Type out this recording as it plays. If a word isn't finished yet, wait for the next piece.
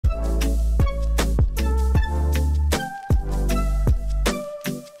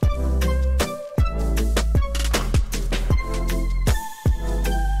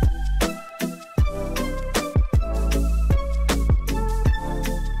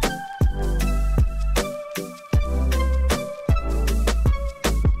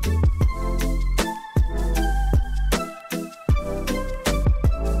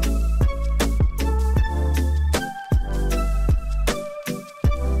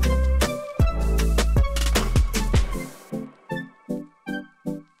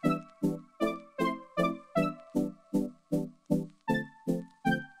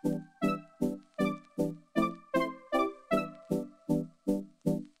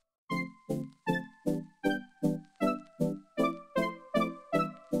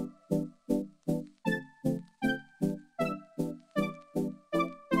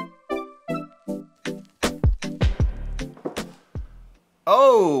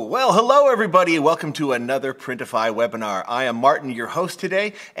Oh, well, hello everybody. Welcome to another Printify webinar. I am Martin, your host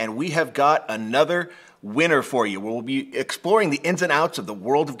today, and we have got another winner for you. We'll be exploring the ins and outs of the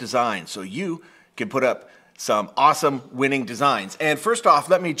world of design so you can put up some awesome winning designs. And first off,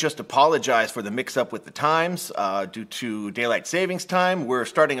 let me just apologize for the mix-up with the times due to daylight savings time. We're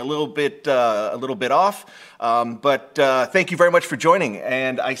starting a little bit off, but thank you very much for joining.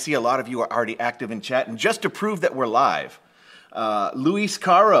 And I see a lot of you are already active in chat. And just to prove that we're live, Luis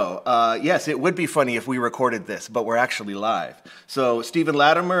Caro, yes, it would be funny if we recorded this, but we're actually live. So Stephen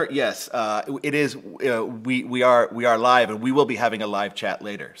Latimer, yes, it is. We are live, and we will be having a live chat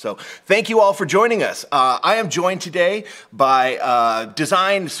later. So thank you all for joining us. I am joined today by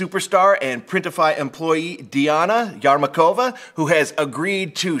design superstar and Printify employee Diana Yarmakova, who has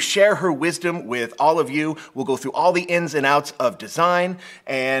agreed to share her wisdom with all of you. We'll go through all the ins and outs of design,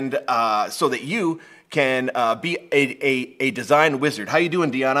 and so that you can be a design wizard. How you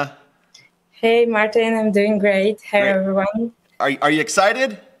doing, Diana? Hey, Martin. I'm doing great. Hey, everyone. Are you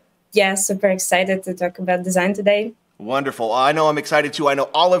excited? Yeah, super excited to talk about design today. Wonderful. I know I'm excited too. I know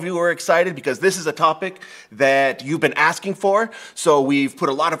all of you are excited because this is a topic that you've been asking for. So we've put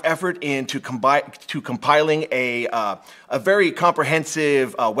a lot of effort into compiling a very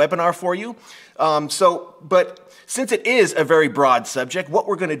comprehensive webinar for you. But since it is a very broad subject, what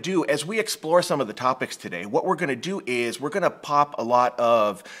we're going to do as we explore some of the topics today, what we're going to do is we're going to pop a lot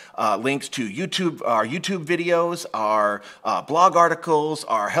of links to YouTube, our YouTube videos, our blog articles,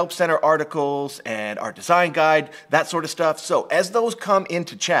 our Help Center articles, and our design guide, that sort of stuff. So as those come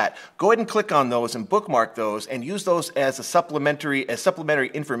into chat, go ahead and click on those and bookmark those and use those as supplementary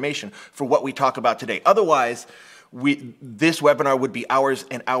information for what we talk about today. Otherwise, this webinar would be hours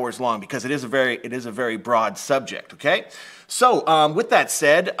and hours long because it is a very broad subject, okay? So with that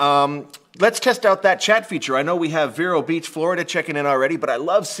said, let's test out that chat feature. I know we have Vero Beach, Florida checking in already, but I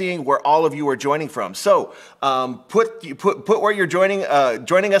love seeing where all of you are joining from. So put where you're joining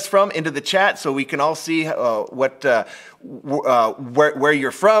us from into the chat so we can all see where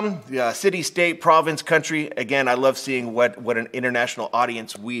you're from, city, state, province, country. Again, I love seeing what an international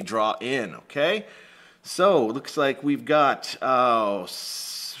audience we draw in, okay? So, looks like we've got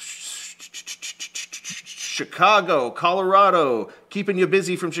Chicago, Colorado, keeping you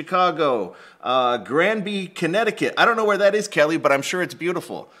busy from Chicago, Granby, Connecticut. I don't know where that is, Kelly, but I'm sure it's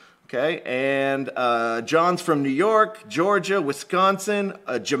beautiful. Okay, and John's from New York, Georgia, Wisconsin,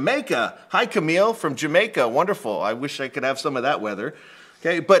 Jamaica. Hi, Camille from Jamaica. Wonderful. I wish I could have some of that weather.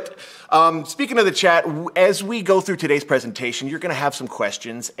 Okay, but speaking of the chat, as we go through today's presentation, you're going to have some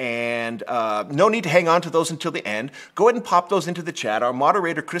questions, and no need to hang on to those until the end. Go ahead and pop those into the chat. Our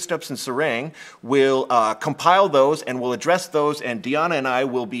moderator, Kristupsen Sarang, will compile those, and we'll address those, and Diana and I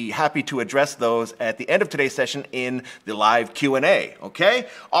will be happy to address those at the end of today's session in the live Q&A, okay?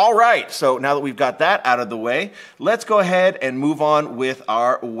 All right, so now that we've got that out of the way, let's go ahead and move on with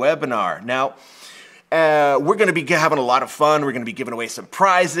our webinar. Now, we're going to be having a lot of fun. We're going to be giving away some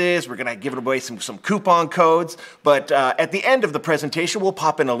prizes. We're going to give away some coupon codes. But at the end of the presentation, we'll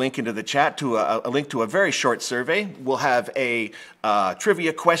pop in a link into the chat to a link to a very short survey. We'll have a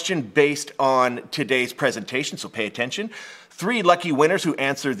trivia question based on today's presentation, so pay attention. 3 lucky winners who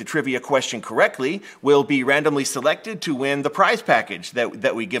answer the trivia question correctly will be randomly selected to win the prize package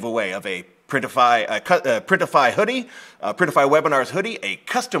that we give away of a Printify hoodie, Printify Webinars hoodie, a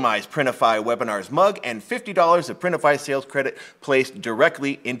customized Printify Webinars mug, and $50 of Printify sales credit placed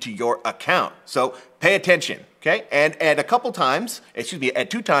directly into your account. So pay attention, okay? And at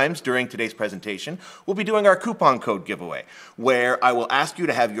 2 times during today's presentation, we'll be doing our coupon code giveaway, where I will ask you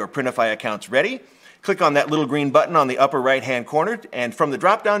to have your Printify accounts ready. Click on that little green button on the upper right-hand corner, and from the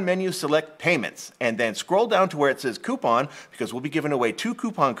drop-down menu, select Payments, and then scroll down to where it says Coupon, because we'll be giving away 2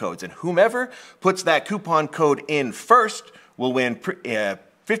 coupon codes, and whomever puts that coupon code in first will win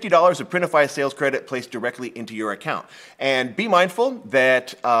 $50 of Printify sales credit placed directly into your account. And be mindful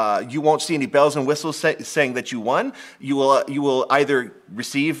that you won't see any bells and whistles saying that you won. You will either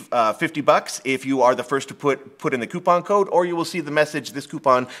receive $50 if you are the first to put in the coupon code, or you will see the message, this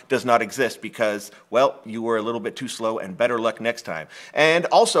coupon does not exist because, well, you were a little bit too slow and better luck next time. And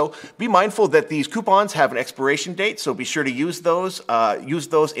also, be mindful that these coupons have an expiration date, so be sure to use those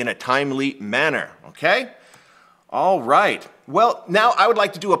in a timely manner, okay? All right. Well, now I would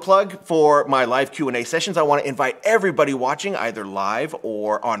like to do a plug for my live Q&A sessions. I want to invite everybody watching, either live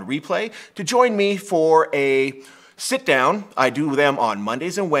or on replay, to join me for a sit-down. I do them on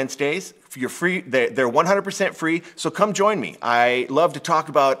Mondays and Wednesdays. You're free. They're 100% free, so come join me. I love to talk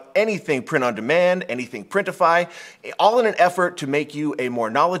about anything print-on-demand, anything Printify, all in an effort to make you a more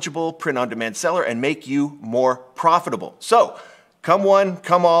knowledgeable print-on-demand seller and make you more profitable. So, come one,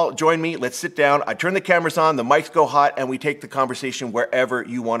 come all, join me. Let's sit down. I turn the cameras on, the mics go hot, and we take the conversation wherever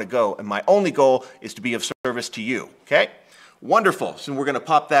you want to go. And my only goal is to be of service to you, okay? Wonderful. So we're going to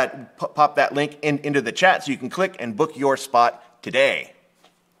pop that link into the chat so you can click and book your spot today.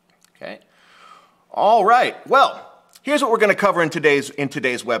 Okay. All right. Well, here's what we're going to cover in today's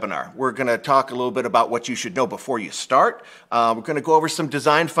webinar. We're going to talk a little bit about what you should know before you start. We're going to go over some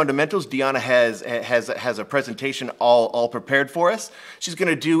design fundamentals. Deanna has a presentation all prepared for us. She's going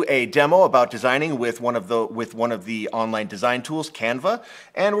to do a demo about designing with one of the online design tools, Canva,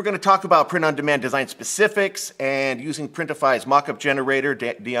 and we're going to talk about print-on-demand design specifics and using Printify's Mockup Generator.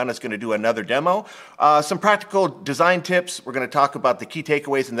 Deanna's going to do another demo. Some practical design tips. We're going to talk about the key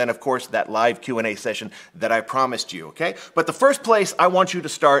takeaways, and then of course that live Q&A session that I promised you. Okay, but the first place I want you to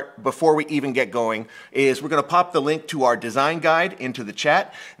start before we even get going is we're going to pop the link to our design guide into the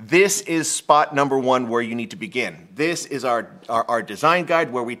chat. This is spot number one where you need to begin. This is our design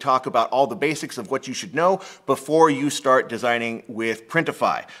guide where we talk about all the basics of what you should know before you start designing with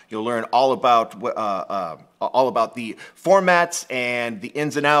Printify. You'll learn all about the formats and the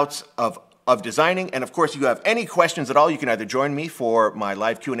ins and outs of designing, and of course, if you have any questions at all, you can either join me for my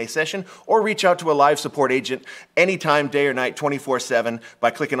live Q&A session or reach out to a live support agent anytime, day or night, 24/7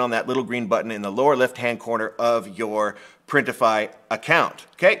 by clicking on that little green button in the lower left-hand corner of your Printify account.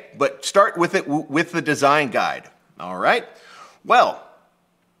 Okay, but start with the design guide. All right. Well,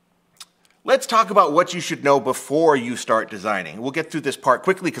 let's talk about what you should know before you start designing. We'll get through this part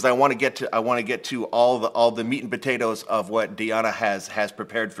quickly because I want to get to all the meat and potatoes of what Deanna has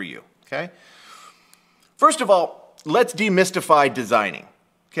prepared for you. Okay. First of all, let's demystify designing.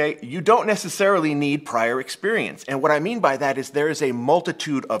 Okay, you don't necessarily need prior experience, and what I mean by that is there is a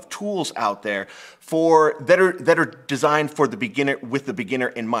multitude of tools out there that are designed for the beginner, with the beginner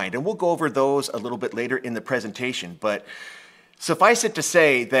in mind, and we'll go over those a little bit later in the presentation. But suffice it to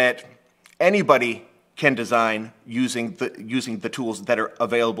say that anybody can design using the tools that are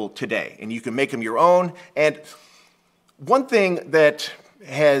available today, and you can make them your own. And one thing that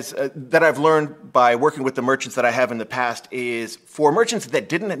I've learned by working with the merchants that I have in the past is for merchants that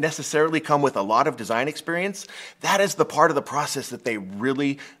didn't necessarily come with a lot of design experience, that is the part of the process that they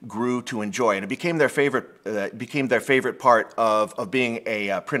really grew to enjoy, and it became their favorite part of being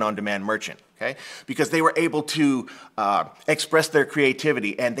a print-on-demand merchant. Okay? Because they were able to express their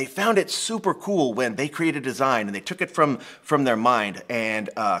creativity, and they found it super cool when they created a design and they took it from their mind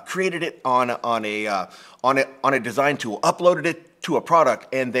and created it on a design tool, uploaded it to a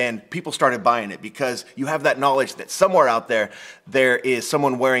product, and then people started buying it because you have that knowledge that somewhere out there is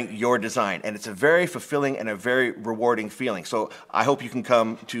someone wearing your design, and it's a very fulfilling and a very rewarding feeling. So I hope you can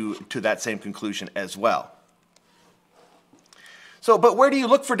come to that same conclusion as well. So, but where do you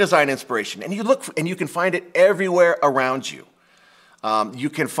look for design inspiration? And you can find it everywhere around you.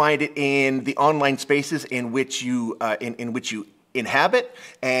 You can find it in the online spaces in which you inhabit,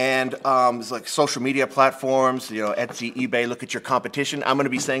 and it's like social media platforms, Etsy, eBay. Look at your competition. I'm going to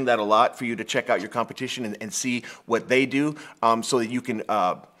be saying that a lot for you to check out your competition and see what they do, so that you can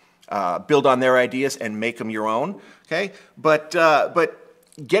build on their ideas and make them your own. Okay, but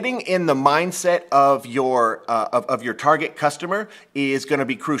getting in the mindset of your target customer is going to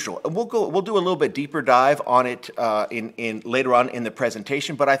be crucial. We'll do a little bit deeper dive on it later on in the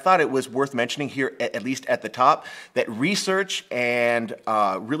presentation, but I thought it was worth mentioning here, at least at the top, that research and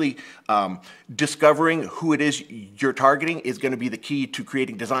really discovering who it is you're targeting is going to be the key to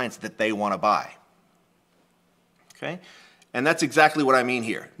creating designs that they want to buy. Okay, and that's exactly what I mean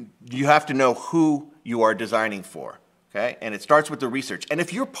here. You have to know who you are designing for. Okay, and it starts with the research. And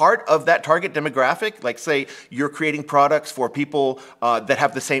if you're part of that target demographic, like say you're creating products for people that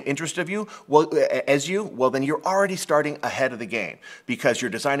have the same interest as you, well then you're already starting ahead of the game because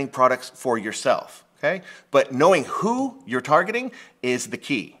you're designing products for yourself. Okay, but knowing who you're targeting is the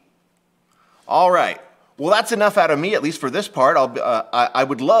key. All right. Well, that's enough out of me, at least for this part. I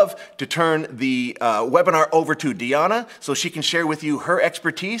would love to turn the webinar over to Deanna so she can share with you her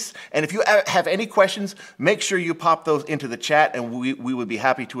expertise. And if you have any questions, make sure you pop those into the chat, and we would be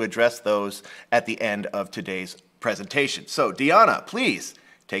happy to address those at the end of today's presentation. So, Deanna, please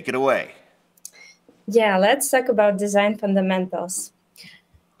take it away. Yeah, let's talk about design fundamentals.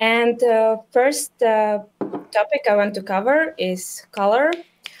 And first topic I want to cover is color.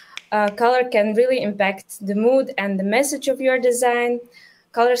 Color can really impact the mood and the message of your design.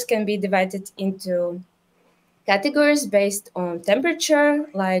 Colors can be divided into categories based on temperature,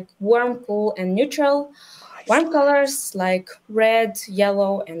 like warm, cool, and neutral. Warm colors like red,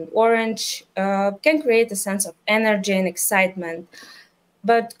 yellow, and orange can create a sense of energy and excitement.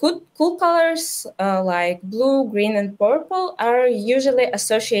 But cool colors like blue, green, and purple are usually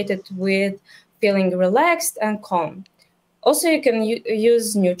associated with feeling relaxed and calm. Also, you can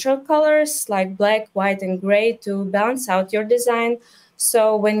use neutral colors like black, white, and gray to balance out your design.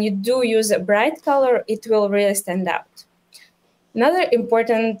 So when you do use a bright color, it will really stand out. Another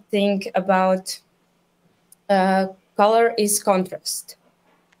important thing about color is contrast.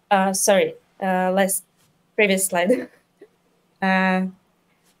 Sorry, let's previous slide.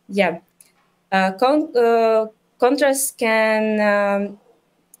 Yeah, contrast can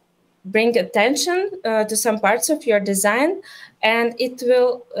bring attention to some parts of your design, and it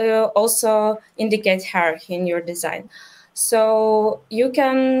will also indicate hierarchy in your design. So you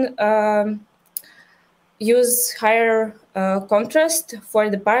can use higher contrast for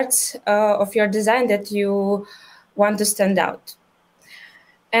the parts of your design that you want to stand out.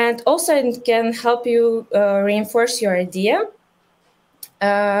 And also it can help you reinforce your idea.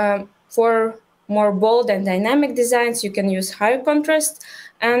 For more bold and dynamic designs, you can use higher contrast,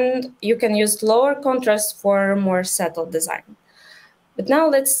 and you can use lower contrast for more subtle design. But now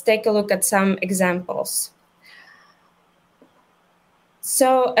let's take a look at some examples.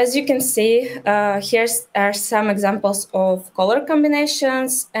 So as you can see, here are some examples of color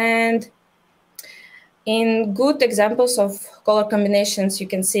combinations, and in good examples of color combinations, you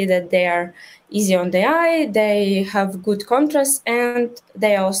can see that they are easy on the eye, they have good contrast, and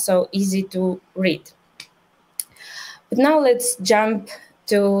they are also easy to read. But now let's jump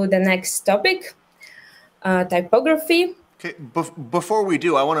to the next topic, typography. Okay, before we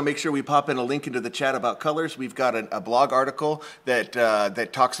do, I want to make sure we pop in a link into the chat about colors. We've got a blog article that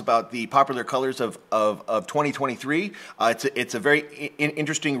that talks about the popular colors of 2023. It's a very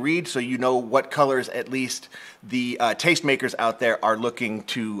interesting read, so you know what colors at least the tastemakers out there are looking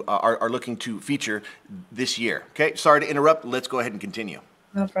to feature this year. Okay, sorry to interrupt. Let's go ahead and continue.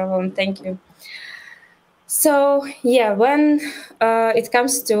 No problem. Thank you. So yeah, when it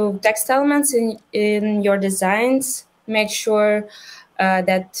comes to text elements in your designs, make sure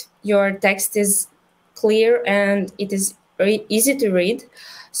that your text is clear and it is easy to read.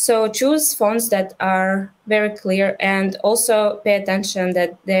 So choose fonts that are very clear, and also pay attention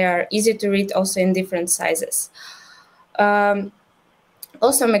that they are easy to read also in different sizes.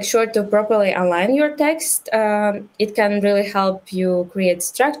 Also make sure to properly align your text. It can really help you create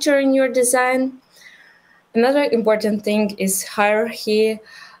structure in your design. Another important thing is hierarchy.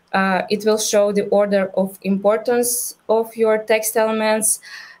 It will show the order of importance of your text elements,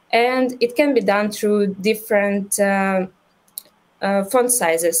 and it can be done through different font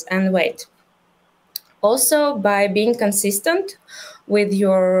sizes and weight. Also, by being consistent with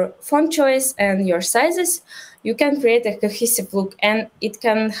your font choice and your sizes, you can create a cohesive look, and it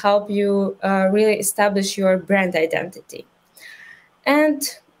can help you really establish your brand identity. And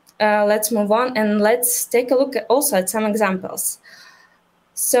let's move on and let's take a look also at some examples.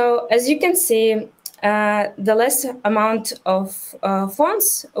 So as you can see, the less amount of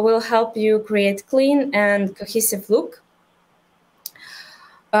fonts will help you create clean and cohesive look.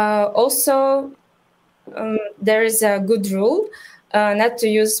 Also, there is a good rule not to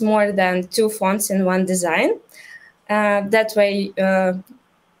use more than 2 fonts in one design. That way,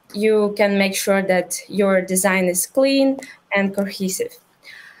 you can make sure that your design is clean and cohesive.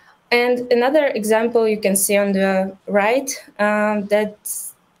 And another example you can see on the right that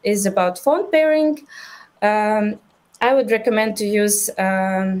is about font pairing. I would recommend to use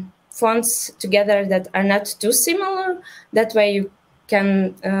fonts together that are not too similar. That way you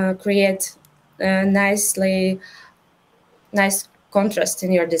can create nice contrast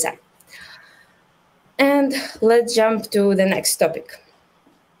in your design. And let's jump to the next topic.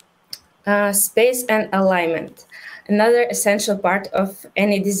 Space and alignment. Another essential part of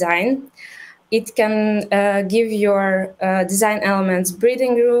any design. It can give your design elements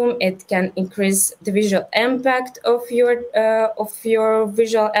breathing room. It can increase the visual impact of your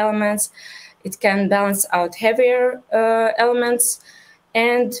visual elements. It can balance out heavier elements,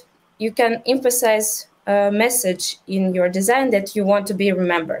 and you can emphasize a message in your design that you want to be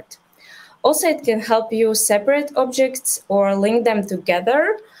remembered. Also, it can help you separate objects or link them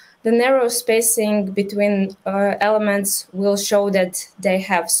together. The narrow spacing between elements will show that they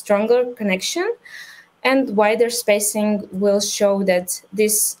have stronger connection, and wider spacing will show that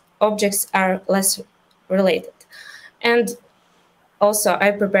these objects are less related. And also, I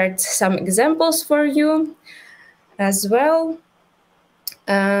prepared some examples for you as well.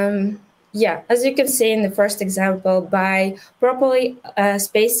 Yeah, as you can see in the first example, by properly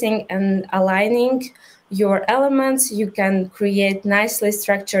spacing and aligning your elements, you can create nicely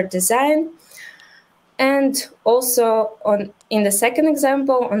structured design. And also in the second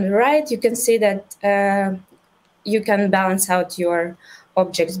example on the right, you can see that you can balance out your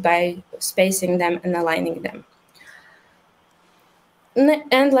objects by spacing them and aligning them.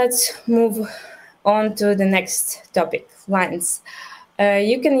 And let's move on to the next topic, lines.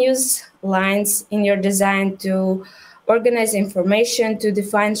 You can use lines in your design to organize information, to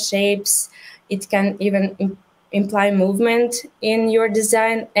define shapes. It can even imply movement in your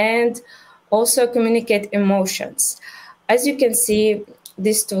design and also communicate emotions. As you can see,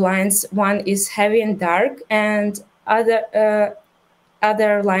 these two lines, one is heavy and dark, and other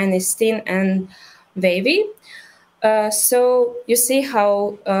line is thin and wavy. So you see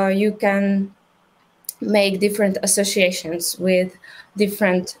how you can make different associations with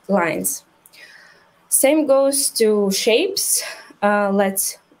different lines. Same goes to shapes.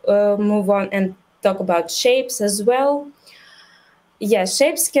 Let's move on and talk about shapes as well. Yes,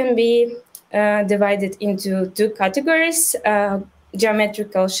 shapes can be divided into two categories,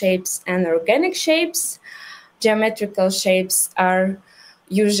 geometrical shapes and organic shapes. Geometrical shapes are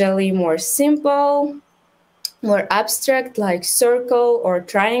usually more simple, more abstract, like circle or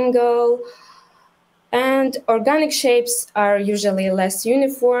triangle. And organic shapes are usually less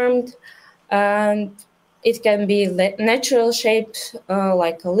uniformed, and it can be natural shape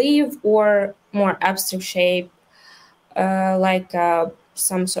like a leaf, or more abstract shape like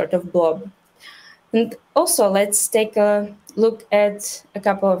some sort of blob. And also, let's take a look at a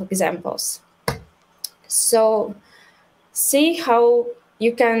couple of examples. So see how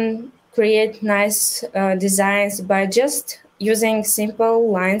you can create nice designs by just using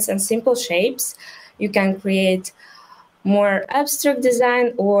simple lines and simple shapes. You can create more abstract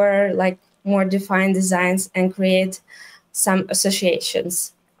design or like more defined designs and create some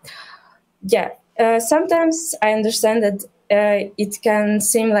associations. Yeah, sometimes I understand that it can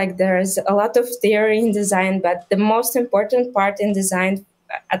seem like there's a lot of theory in design, but the most important part in design,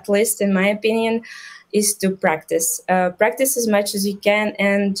 at least in my opinion, is to practice. Practice as much as you can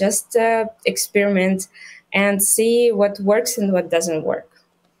and just experiment and see what works and what doesn't work.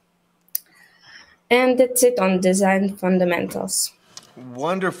 And that's it on design fundamentals.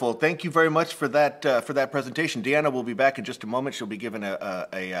 Wonderful. Thank you very much for that presentation. Deanna will be back in just a moment. She'll be given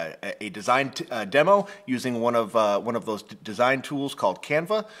a design demo using one of those design tools called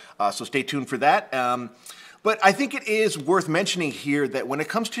Canva. So stay tuned for that. But I think it is worth mentioning here that when it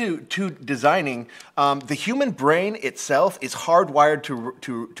comes to designing, the human brain itself is hardwired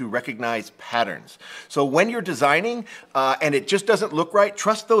to recognize patterns. So when you're designing and it just doesn't look right,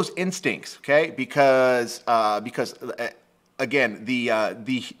 trust those instincts, okay? Because again,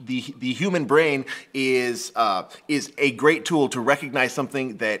 the human brain is a great tool to recognize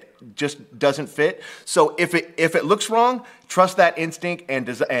something that just doesn't fit. So if it looks wrong, trust that instinct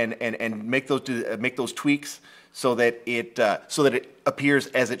and make those tweaks so that it appears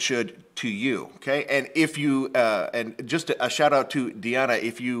as it should to you. Okay, and if you and just a shout out to Deanna,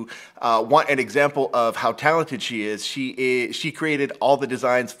 if you want an example of how talented she is, she created all the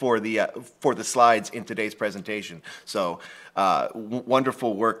designs for the slides in today's presentation. So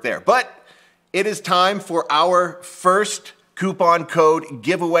wonderful work there. But it is time for our first coupon code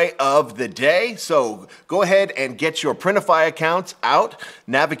giveaway of the day. So go ahead and get your Printify accounts out.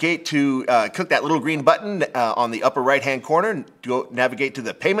 Navigate to, click that little green button on the upper right-hand corner. Go navigate to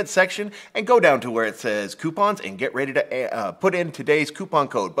the payment section and go down to where it says coupons and get ready to put in today's coupon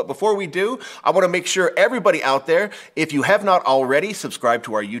code. But before we do, I want to make sure everybody out there, if you have not already subscribed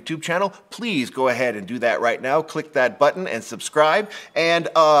to our YouTube channel, please go ahead and do that right now. Click that button and subscribe. And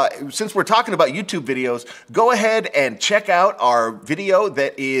since we're talking about YouTube videos, go ahead and check out our video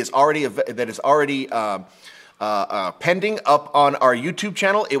that is already pending up on our YouTube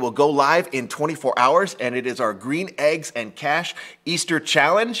channel. It will go live in 24 hours, and it is our Green Eggs and Cash Easter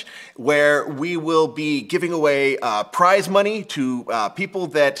Challenge, where we will be giving away prize money to people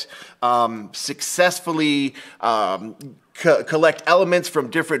that successfully collect elements from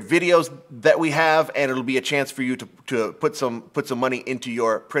different videos that we have, and it'll be a chance for you to put some money into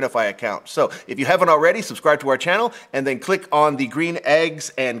your Printify account. So if you haven't already, subscribe to our channel and then click on the Green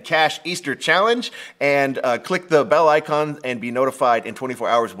Eggs and Cash Easter Challenge and click the bell icon and be notified in 24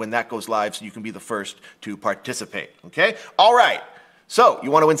 hours when that goes live so you can be the first to participate. Okay? All right. So you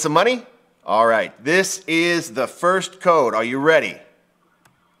want to win some money? All right. This is the first code. Are you ready?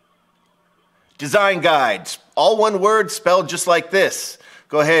 Design guides, all one word spelled just like this.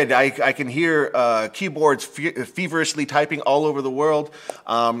 Go ahead, I can hear keyboards feverishly typing all over the world.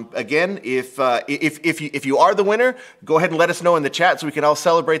 Again, if you are the winner, go ahead and let us know in the chat so we can all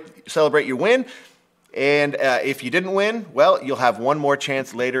celebrate your win. And if you didn't win, well, you'll have one more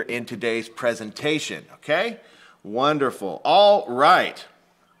chance later in today's presentation, okay? Wonderful. All right.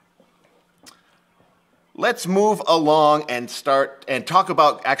 Let's move along and start and talk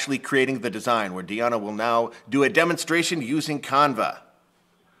about actually creating the design, where Deanna will now do a demonstration using Canva.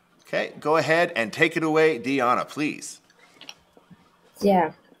 Okay, go ahead and take it away, Deanna, please.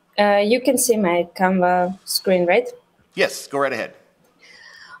 Yeah, you can see my Canva screen, right? Yes, go right ahead.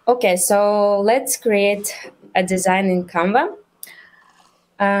 Okay, so let's create a design in Canva.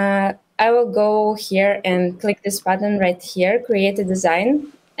 I will go here and click this button right here, create a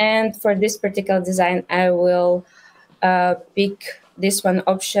design. And for this particular design, I will pick this one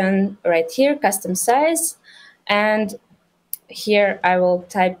option right here, custom size. And here I will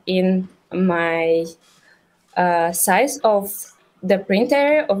type in my size of the print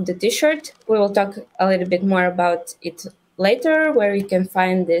area of the t-shirt. We will talk a little bit more about it later, where you can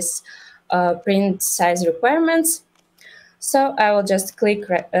find this print size requirements. So I will just click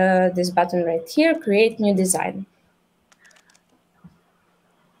this button right here, create new design.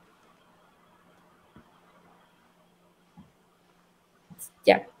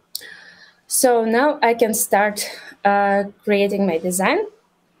 Yeah. So now I can start creating my design.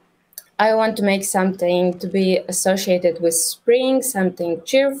 I want to make something to be associated with spring, something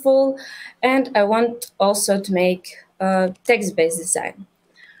cheerful, and I want also to make a text-based design.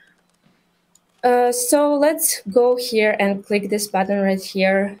 So let's go here and click this button right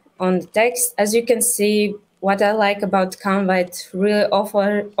here on the text. As you can see, what I like about Canva, it really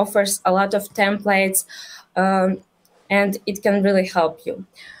offers a lot of templates, and it can really help you.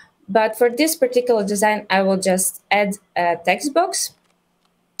 But for this particular design, I will just add a text box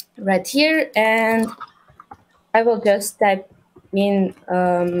right here, and I will just type in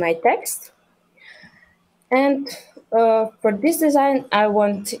my text. And for this design, I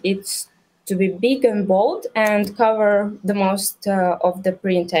want it to be big and bold and cover the most of the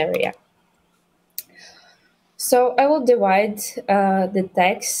print area. So I will divide the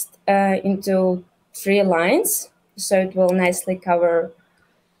text into 3 lines, so it will nicely cover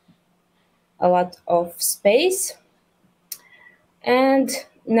a lot of space. And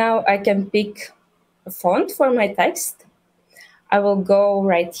now I can pick a font for my text. I will go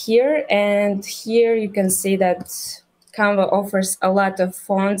right here, and here you can see that Canva offers a lot of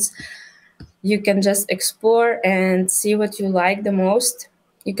fonts. You can just explore and see what you like the most.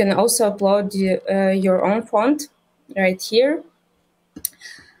 You can also upload your own font right here.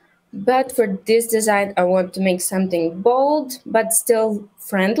 But for this design, I want to make something bold, but still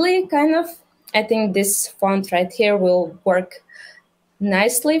friendly, kind of. I think this font right here will work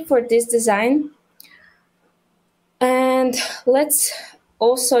nicely for this design. And let's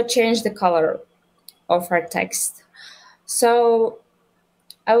also change the color of our text. So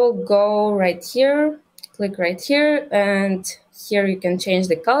I will go right here, click right here, and here you can change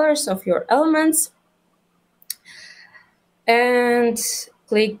the colors of your elements. And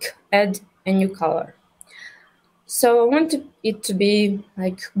click add a new color. So I want it to be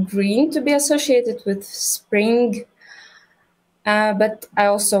like green, to be associated with spring, but I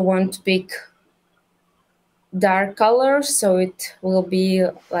also want to pick dark color, so it will be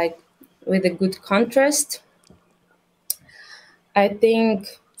like with a good contrast. I think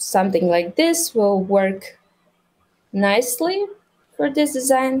something like this will work nicely for this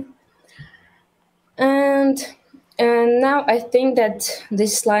design. And now I think that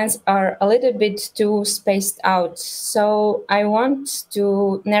these lines are a little bit too spaced out. So I want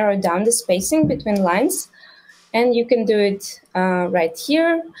to narrow down the spacing between lines. And you can do it right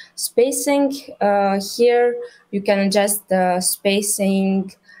here. Spacing here, you can adjust the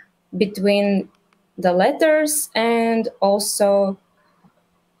spacing between the letters and also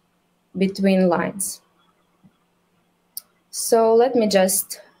between lines. So let me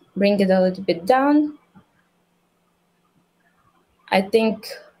just bring it a little bit down. I think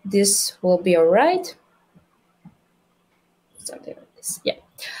this will be all right. Something like this, yeah.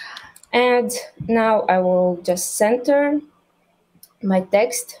 And now I will just center my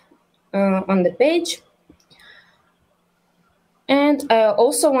text on the page. And I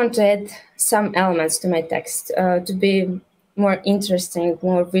also want to add some elements to my text to be more interesting,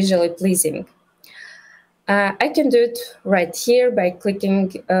 more visually pleasing. I can do it right here by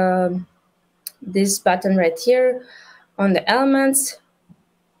clicking this button right here on the elements,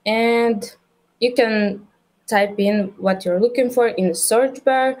 and you can type in what you're looking for in the search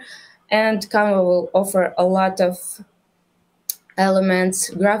bar, and Canva will offer a lot of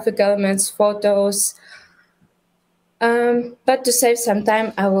elements, graphic elements, photos. But to save some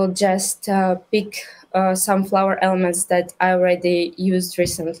time, I will just pick some flower elements that I already used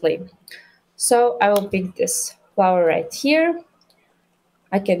recently. So I will pick this flower right here.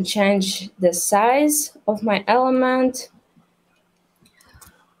 I can change the size of my element.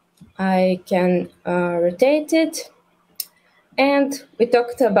 I can rotate it. And we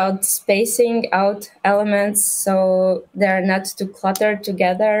talked about spacing out elements so they're not too cluttered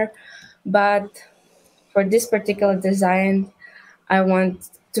together. But for this particular design, I want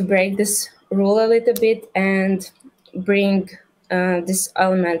to break this rule a little bit and bring these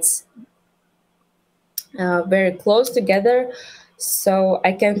elements very close together so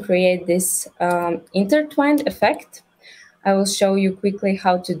I can create this intertwined effect. I will show you quickly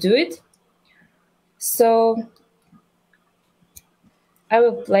how to do it. So I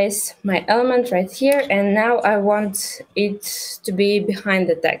will place my element right here, and now I want it to be behind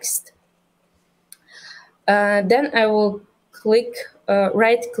the text. Then I will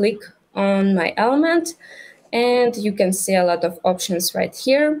right click on my element, and you can see a lot of options right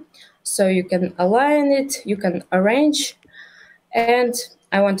here. So you can align it, you can arrange, and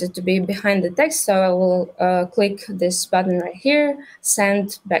I want it to be behind the text, so I will click this button right here,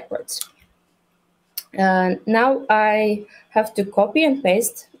 send backwards. Now I have to copy and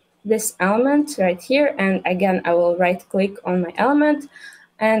paste this element right here, and again I will right click on my element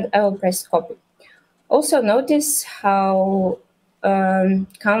and I will press copy. Also notice how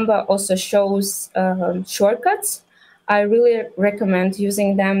Canva also shows shortcuts. I really recommend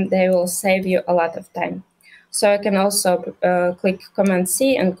using them. They will save you a lot of time. So I can also click Command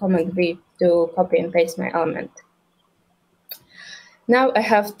C and Command V to copy and paste my element. Now I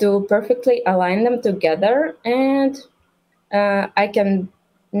have to perfectly align them together, and I can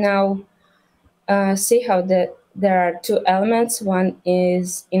now see how there are two elements. One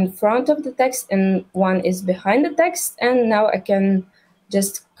is in front of the text and one is behind the text. And now I can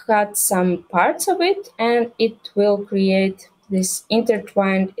just cut some parts of it and it will create this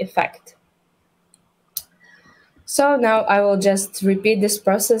intertwined effect. So now I will just repeat this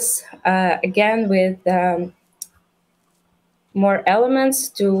process again with more elements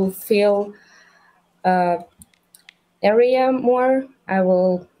to fill area more. I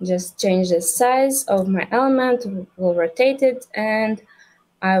will just change the size of my element, will rotate it, and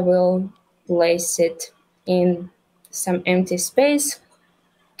I will place it in some empty space.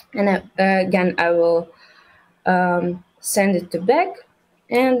 And again, I will send it to back,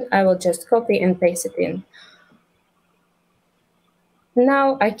 and I will just copy and paste it in.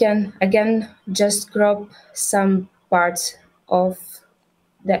 Now I can again just crop some parts of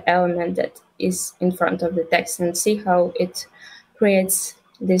the element that is in front of the text and see how it creates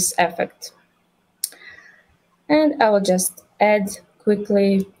this effect. And I will just add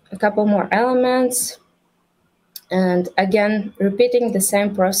quickly a couple more elements, and again repeating the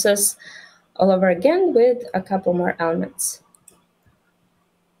same process all over again with a couple more elements.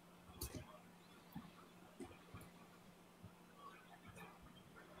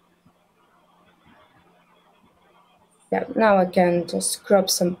 Yeah, now I can just crop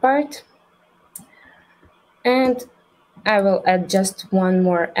some part, and I will add just one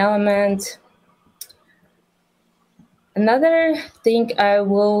more element. Another thing I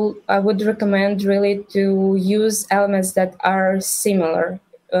would recommend really to use elements that are similar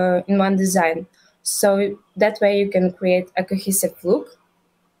in one design. So that way you can create a cohesive look.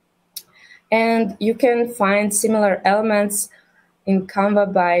 And you can find similar elements in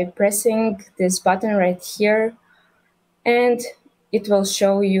Canva by pressing this button right here, and it will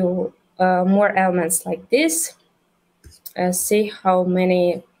show you more elements like this. See how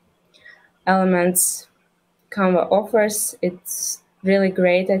many elements Canva offers. It's really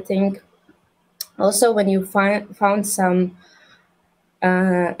great, I think. Also, when you found some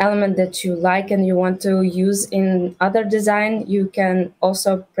element that you like and you want to use in other design, you can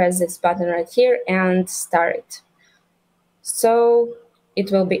also press this button right here and start it. So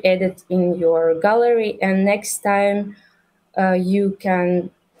it will be added in your gallery, and next time you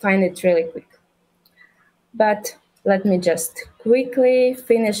can find it really quick. But let me just quickly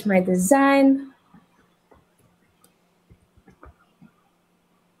finish my design.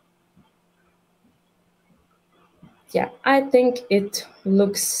 Yeah, I think it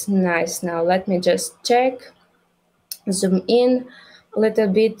looks nice now. Let me just check, zoom in a little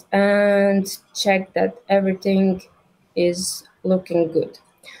bit and check that everything is looking good.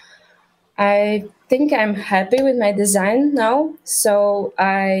 I think I'm happy with my design now, so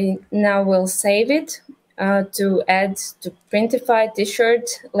I now will save it to add to Printify t-shirt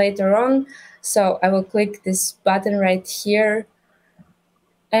later on. So I will click this button right here,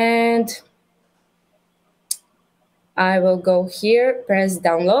 and I will go here, press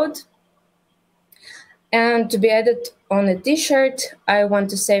download, And to be added on a t-shirt, I want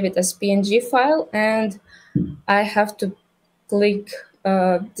to save it as PNG file, and I have to click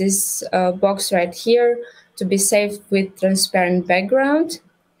this box right here to be saved with transparent background.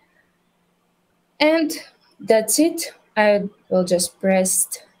 And that's it. I will just press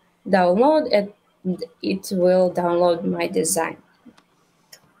download and it will download my design.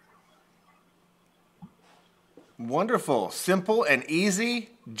 Wonderful, simple and easy,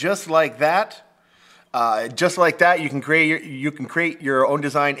 just like that. You can create your own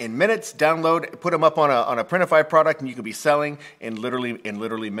design in minutes. Download, put them up on a Printify product, and you can be selling in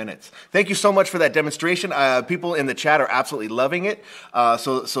literally minutes. Thank you so much for that demonstration. People in the chat are absolutely loving it.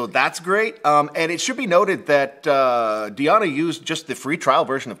 So that's great. And it should be noted that Diana used just the free trial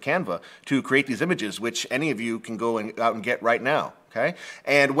version of Canva to create these images, which any of you can go out and get right now. Okay,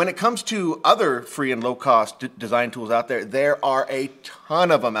 and when it comes to other free and low-cost design tools out there, there are a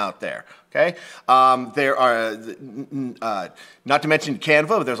ton of them out there. Okay, there are, not to mention Canva,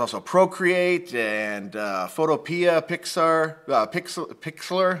 but there's also Procreate and Photopea,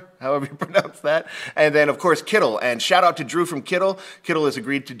 Pixlr, however you pronounce that, and then of course Kittl. And shout out to Drew from Kittl. Kittl has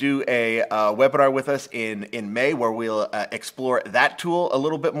agreed to do a webinar with us in May where we'll explore that tool a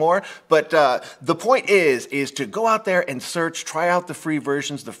little bit more. But the point is to go out there and search, try out the free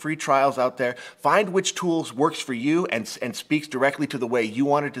versions, the free trials out there, find which tools works for you and speaks directly to the way you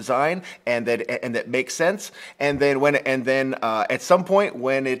want to design. And that makes sense. And then at some point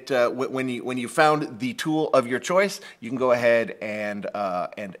when you found the tool of your choice, you can go ahead and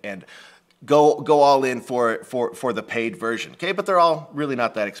go all in for the paid version. Okay, but they're all really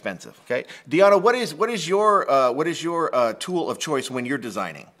not that expensive. Okay, Diana, what is your tool of choice when you're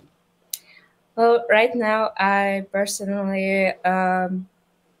designing? Well, right now I personally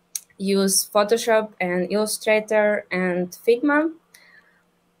use Photoshop and Illustrator and Figma.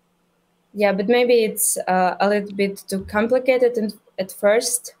 Yeah, but maybe it's a little bit too complicated at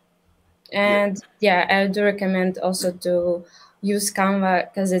first. And yeah, I do recommend also to use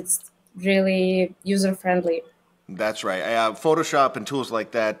Canva because it's really user-friendly. That's right. Photoshop and tools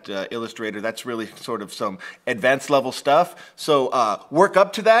like that, Illustrator, that's really sort of some advanced level stuff. So work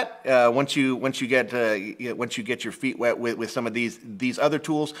up to that once you get your feet wet with some of these other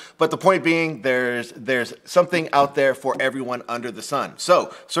tools. But the point being, there's something out there for everyone under the sun.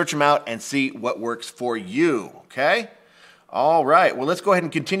 So search them out and see what works for you. Okay. All right, well, let's go ahead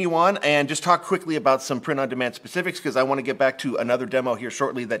and continue on and just talk quickly about some print-on-demand specifics because I want to get back to another demo here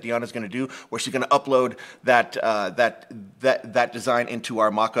shortly that Deanna's going to do where she's going to upload that design into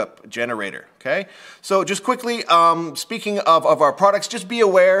our mockup generator, okay? So just quickly, speaking of our products, just be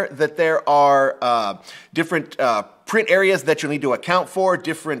aware that there are different print areas that you'll need to account for,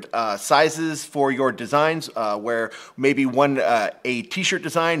 different sizes for your designs, where maybe a t-shirt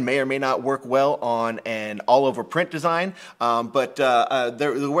design may or may not work well on an all-over print design. But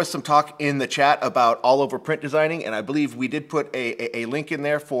there was some talk in the chat about all-over print designing, and I believe we did put a link in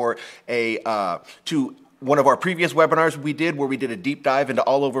there for to one of our previous webinars we did where we did a deep dive into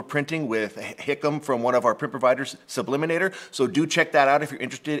all-over printing with Hickam from one of our print providers, Subliminator. So do check that out if you're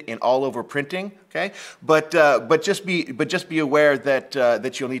interested in all-over printing. Okay, but just be aware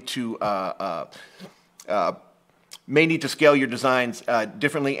that you'll need to may need to scale your designs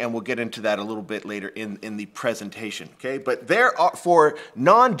differently, and we'll get into that a little bit later in the presentation. Okay, but there are for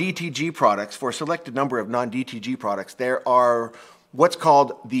non-DTG products, for a selected number of non-DTG products, there are what's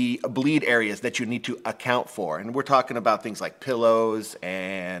called the bleed areas that you need to account for. And we're talking about things like pillows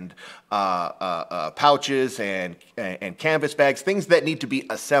and pouches and canvas bags, things that need to be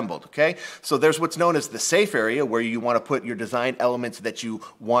assembled, okay? So there's what's known as the safe area where you want to put your design elements that you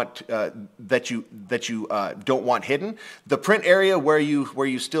want, that you don't want hidden. The print area where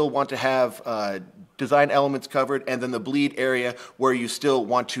you still want to have design elements covered, and then the bleed area where you still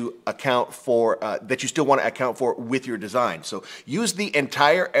want to account for with your design. So use the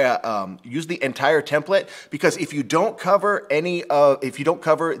entire template, because if you don't cover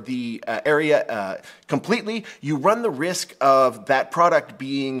the area completely, you run the risk of that product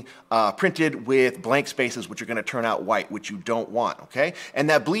being printed with blank spaces, which are going to turn out white, which you don't want. Okay, and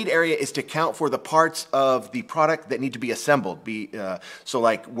that bleed area is to count for the parts of the product that need to be assembled. So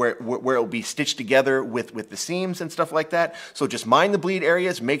like where it'll be stitched together with the seams and stuff like that. So just mind the bleed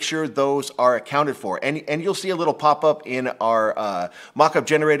areas, make sure those are accounted for, and you'll see a little pop up in our mockup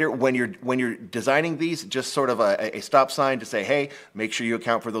generator when you're designing these, just sort of a stop sign to say, hey, make sure you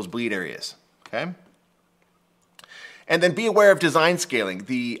account for those bleed areas. Okay, and then be aware of design scaling.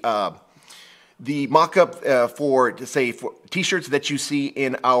 The mockup for t-shirts that you see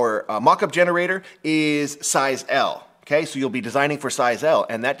in our mockup generator is size L. Okay, so you'll be designing for size L,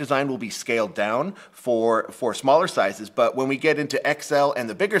 and that design will be scaled down for smaller sizes. But when we get into XL and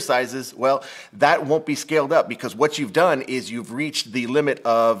the bigger sizes, well, that won't be scaled up, because what you've done is you've reached the limit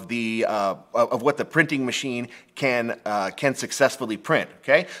of the of what the printing machine can successfully print.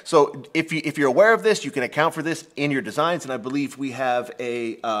 Okay, so if you're aware of this, you can account for this in your designs, and I believe we have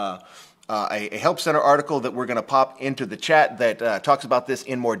a Help Center article that we're going to pop into the chat that talks about this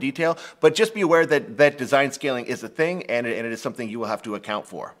in more detail. But just be aware that design scaling is a thing, and it is something you will have to account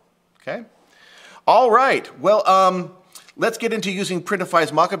for. Okay? All right. Well, let's get into using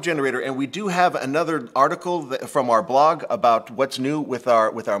Printify's Mockup Generator, and we do have another article from our blog about what's new with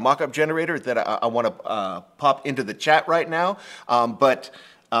our Mockup Generator that I want to pop into the chat right now.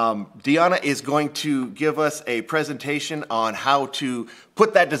 Deanna is going to give us a presentation on how to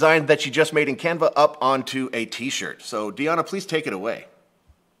put that design that she just made in Canva up onto a t-shirt. So Deanna, please take it away.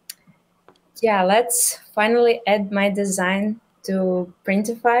 Yeah, let's finally add my design to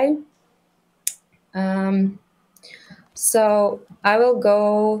Printify. So I will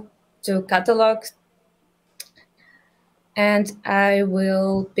go to catalog and I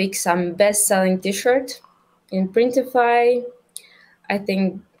will pick some best-selling t-shirt in Printify. I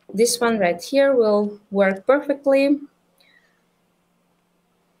think this one right here will work perfectly.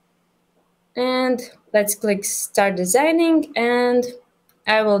 And let's click Start Designing, and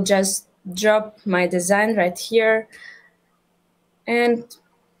I will just drop my design right here. And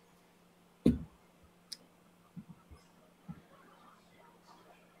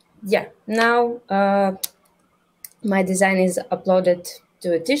yeah, now my design is uploaded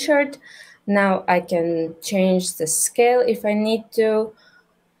to a t-shirt. Now I can change the scale if I need to,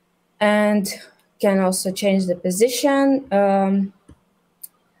 and can also change the position.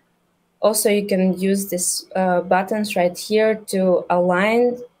 Also, you can use these buttons right here to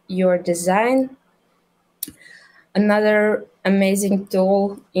align your design. Another amazing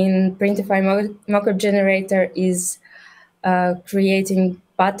tool in Printify Mockup Generator is creating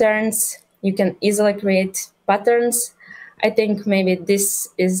patterns. You can easily create patterns. I think maybe this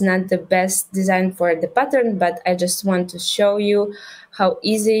is not the best design for the pattern, but I just want to show you how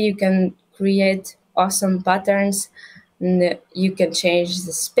easy you can create awesome patterns. And you can change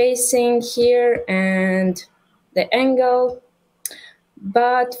the spacing here and the angle.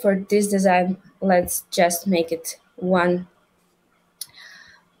 But for this design, let's just make it one.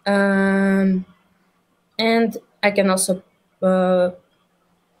 And I can also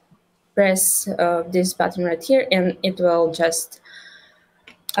press this button right here, and it will just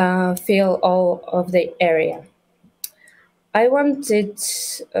fill all of the area. I want it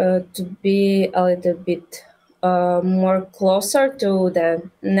to be a little bit more closer to the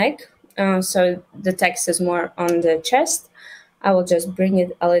neck, so the text is more on the chest. I will just bring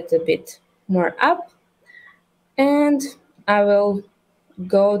it a little bit more up, and I will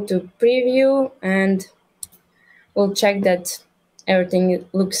go to preview and we'll check that everything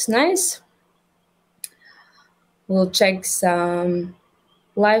looks nice. We'll check some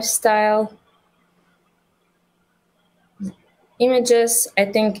lifestyle images. I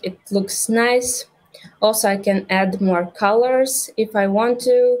think it looks nice. Also, I can add more colors if I want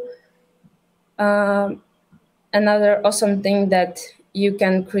to. Another awesome thing that you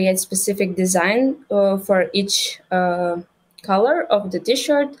can create specific design for each color of the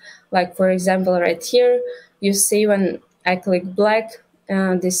t-shirt. Like for example, right here, you see when I click black,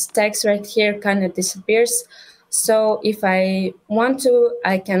 this text right here kind of disappears. So if I want to,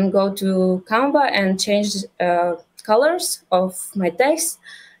 I can go to Canva and change colors of my text,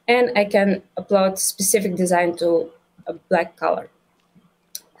 and I can upload specific design to a black color.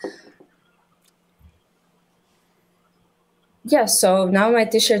 Yeah, so now my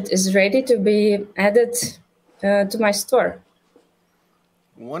t-shirt is ready to be added to my store.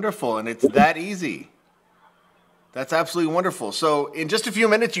 Wonderful, and it's that easy. That's absolutely wonderful. So in just a few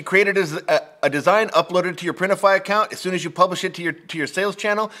minutes, you created a design, uploaded to your Printify account. As soon as you publish it to your sales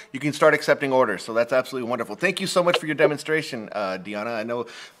channel, you can start accepting orders. So that's absolutely wonderful. Thank you so much for your demonstration, Deanna. I know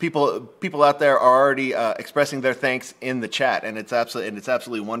people out there are already expressing their thanks in the chat, and it's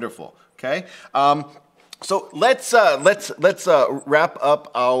absolutely wonderful. Okay. So let's wrap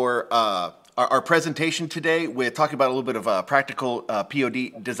up our presentation today with talking about a little bit of practical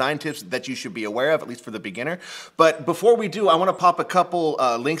POD design tips that you should be aware of, at least for the beginner. But before we do, I want to pop a couple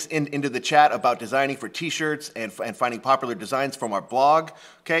links into the chat about designing for t-shirts and finding popular designs from our blog.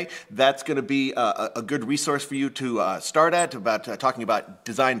 Okay, that's going to be a good resource for you to start at, about talking about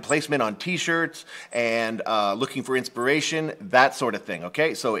design placement on t-shirts and looking for inspiration, that sort of thing.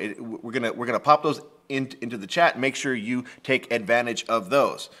 Okay, so we're gonna pop those into the chat. Make sure you take advantage of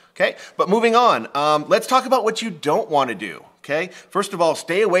those. Okay, but moving on, let's talk about what you don't want to do. Okay, first of all,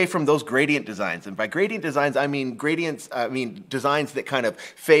 stay away from those gradient designs, and by gradient designs, I mean designs that kind of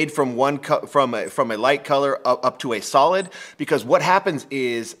fade from from a light color up to a solid. Because what happens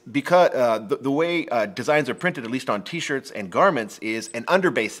is, because the way designs are printed, at least on T-shirts and garments, is an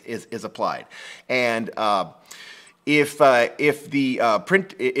underbase is applied, and if the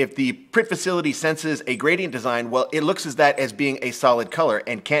print facility senses a gradient design, well, it looks at that as being a solid color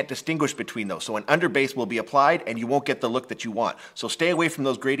and can't distinguish between those. So an underbase will be applied, and you won't get the look that you want. So stay away from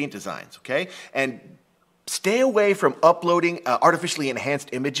those gradient designs, okay? And stay away from uploading artificially enhanced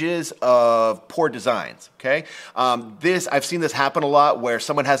images of poor designs, okay? I've seen this happen a lot, where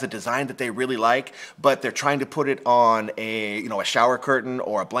someone has a design that they really like, but they're trying to put it on a shower curtain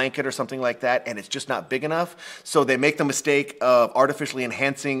or a blanket or something like that, and it's just not big enough. So they make the mistake of artificially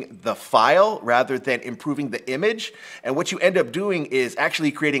enhancing the file rather than improving the image. And what you end up doing is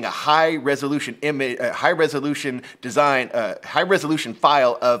actually creating a high-resolution image, high-resolution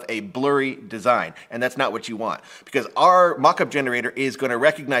file of a blurry design, and that's not what you want, because our mockup generator is going to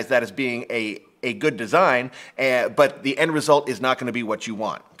recognize that as being a good design, but the end result is not going to be what you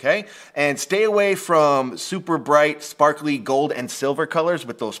want, okay? And stay away from super bright, sparkly gold and silver colors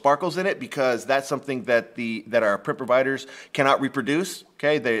with those sparkles in it, because that's something that our print providers cannot reproduce,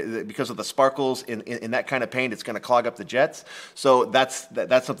 okay? Because of the sparkles in that kind of paint, it's going to clog up the jets. So that's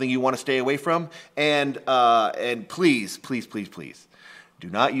something you want to stay away from. And please, please, please, please, do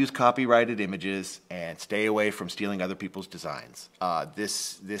not use copyrighted images, and stay away from stealing other people's designs.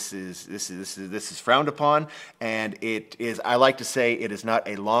 This is frowned upon, and it is, I like to say, it is not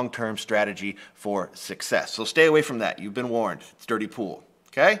a long-term strategy for success. So stay away from that. You've been warned. It's dirty pool.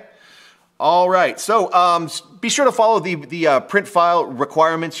 Okay? All right, so be sure to follow the print file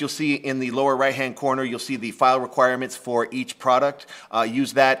requirements. You'll see in the lower right-hand corner, you'll see the file requirements for each product.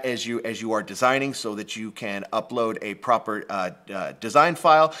 Use that as you are designing, so that you can upload a proper design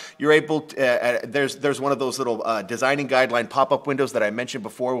file. You're able to, there's one of those little designing guideline pop-up windows that I mentioned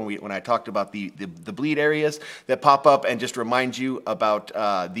before when I talked about the bleed areas that pop up and just remind you about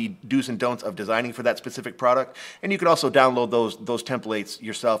the do's and don'ts of designing for that specific product. And you can also download those templates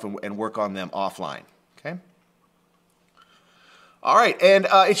yourself and work on them offline. Okay. All right, and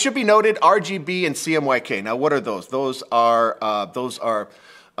it should be noted, RGB and CMYK. Now, what are those? Those are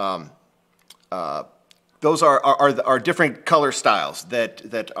different color styles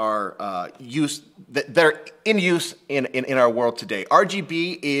that are they're in use in our world today.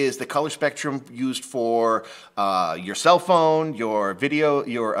 RGB is the color spectrum used for your cell phone, your video,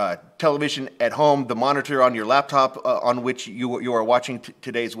 your television at home, the monitor on your laptop on which you are watching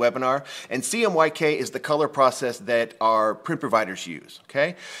today's webinar. And CMYK is the color process that our print providers use,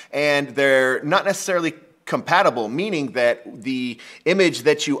 okay? And they're not necessarily compatible, meaning that the image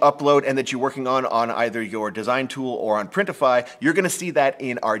that you upload and that you're working on either your design tool or on Printify, you're going to see that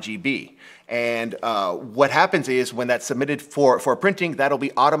in RGB. And what happens is, when that's submitted for printing, that'll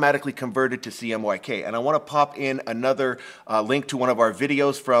be automatically converted to CMYK. And I want to pop in another link to one of our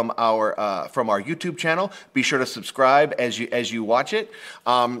videos from our YouTube channel. Be sure to subscribe as you watch it,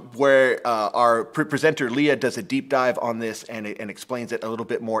 where our presenter Leah does a deep dive on this and explains it a little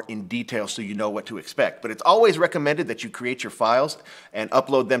bit more in detail, so you know what to expect. But it's always recommended that you create your files and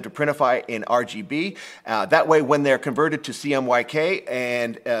upload them to Printify in RGB. That way, when they're converted to CMYK,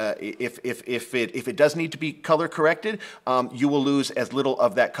 and if it does need to be color corrected, you will lose as little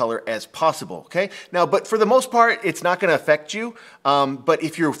of that color as possible, okay? Now, but for the most part, it's not going to affect you, but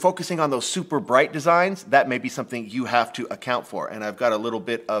if you're focusing on those super bright designs, that may be something you have to account for. And I've got a little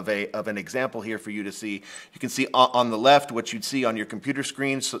bit of an example here for you to see. You can see on the left what you'd see on your computer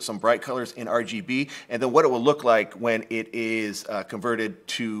screen, so some bright colors in RGB, and then what it will look like when it is converted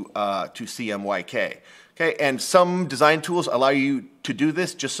to CMYK. Okay, and some design tools allow you to do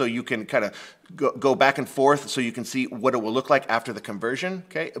this just so you can kind of go back and forth, so you can see what it will look like after the conversion.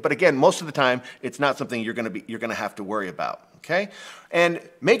 Okay, but again, most of the time, it's not something you're going to have to worry about. Okay, and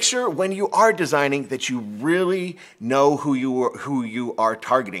make sure when you are designing that you really know who you are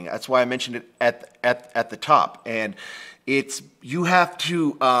targeting. That's why I mentioned it at the top, and you have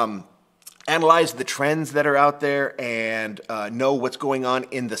to analyze the trends that are out there and know what's going on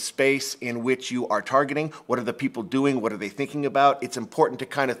in the space in which you are targeting. What are the people doing? What are they thinking about? It's important to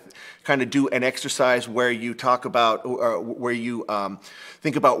kind of do an exercise where you talk about, or where you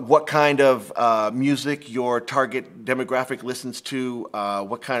think about what kind of music your target demographic listens to,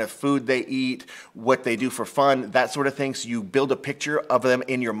 what kind of food they eat, what they do for fun, that sort of thing. So you build a picture of them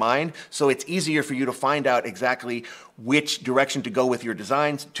in your mind, so it's easier for you to find out exactly which direction to go with your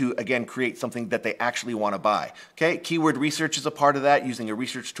designs to, again, create something that they actually want to buy. Okay, keyword research is a part of that, using a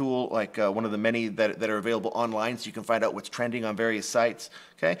research tool like one of the many that are available online, so you can find out what's trending on various sites.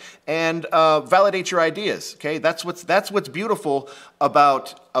 Okay, and validate your ideas. Okay, that's what's beautiful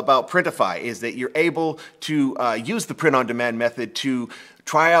about Printify, is that you're able to use the print-on-demand method to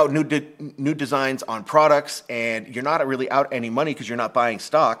try out new designs on products, and you're not really out any money because you're not buying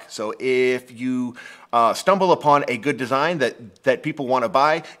stock. So if you stumble upon a good design that people want to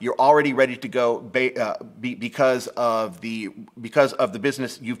buy, you're already ready to go because of the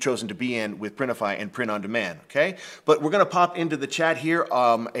business you've chosen to be in with Printify and print on demand. Okay, but we're going to pop into the chat here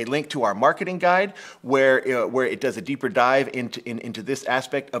a link to our marketing guide where it does a deeper dive into this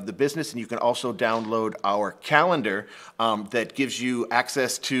aspect of the business, and you can also download our calendar that gives you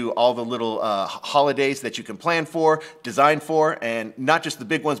access to all the little holidays that you can plan for, design for, and not just the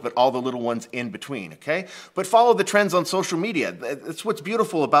big ones, but all the little ones in between. Okay, but follow the trends on social media. That's what's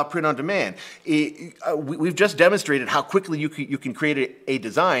beautiful about print on demand. We've just demonstrated how quickly you can create a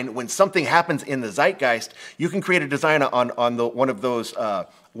design. When something happens in the zeitgeist, you can create a design on one of those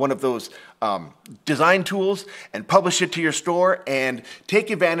design tools and publish it to your store and take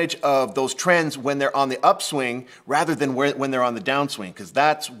advantage of those trends when they're on the upswing rather than when they're on the downswing, because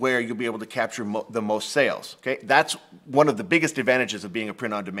that's where you'll be able to capture the most sales. Okay, that's one of the biggest advantages of being a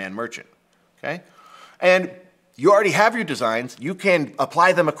print-on-demand merchant. Okay, and you already have your designs. You can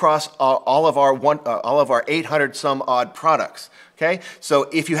apply them across all of our 800 some odd products. Okay, so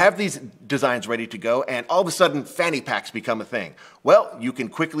if you have these designs ready to go and all of a sudden fanny packs become a thing, well, you can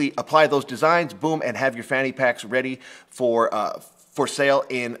quickly apply those designs, boom, and have your fanny packs ready for sale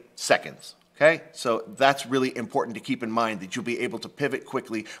in seconds. Okay, so that's really important to keep in mind, that you'll be able to pivot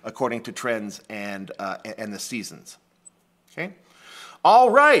quickly according to trends and the seasons. Okay,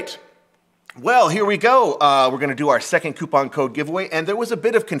 all right. Well, here we go. We're going to do our second coupon code giveaway, and there was a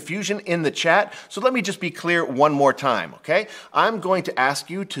bit of confusion in the chat, so let me just be clear one more time, okay? I'm going to ask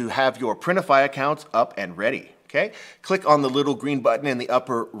you to have your Printify accounts up and ready, okay? Click on the little green button in the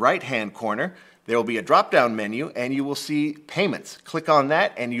upper right-hand corner. There will be a drop-down menu, and you will see Payments. Click on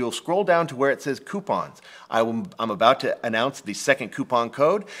that, and you'll scroll down to where it says Coupons. I'm about to announce the second coupon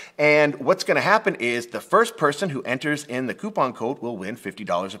code, and what's going to happen is the first person who enters in the coupon code will win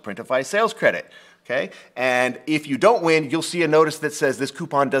 $50 of Printify sales credit. Okay, and if you don't win, you'll see a notice that says this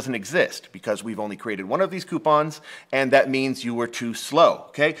coupon doesn't exist because we've only created one of these coupons, and that means you were too slow.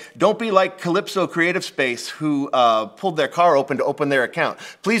 Okay, don't be like Calypso Creative Space, who pulled their car open to open their account.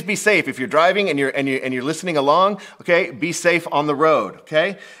 Please be safe if you're driving and you're listening along. Okay, be safe on the road.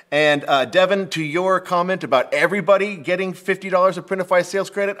 Okay, and Devin, to your comment about everybody getting $50 of Printify sales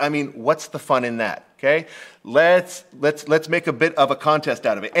credit, I mean, what's the fun in that? Okay, let's make a bit of a contest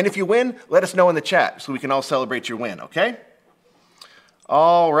out of it. And if you win, let us know in the chat so we can all celebrate your win, okay?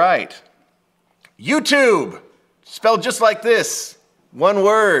 All right. YouTube, spelled just like this, one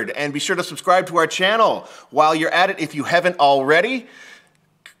word. And be sure to subscribe to our channel. While you're at it, if you haven't already,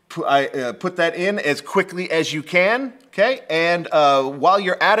 put that in as quickly as you can, okay? And while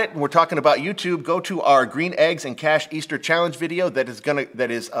you're at it, and we're talking about YouTube, go to our Green Eggs and Cash Easter Challenge video that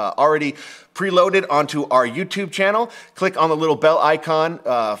is already preloaded onto our YouTube channel. Click on the little bell icon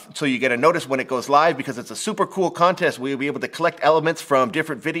so you get a notice when it goes live, because it's a super cool contest. We'll be able to collect elements from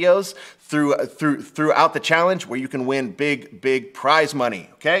different videos throughout the challenge where you can win big prize money,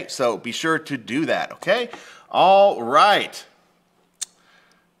 okay? So be sure to do that, okay? All right.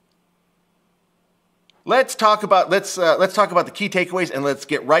 Let's talk about the key takeaways, and let's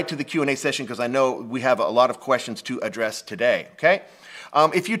get right to the Q&A session, because I know we have a lot of questions to address today, okay?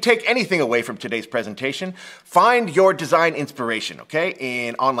 If you take anything away from today's presentation, find your design inspiration, okay,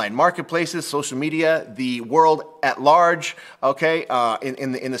 in online marketplaces, social media, the world at large, okay,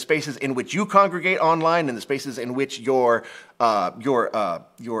 in the spaces in which you congregate online, in the spaces in which your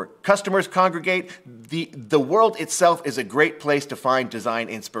customers congregate. The world itself is a great place to find design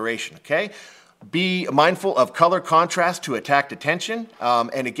inspiration, okay? Be mindful of color contrast to attract attention.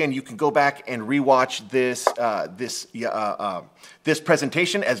 And again, you can go back and rewatch this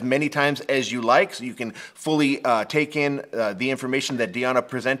presentation as many times as you like, so you can fully take in the information that Deanna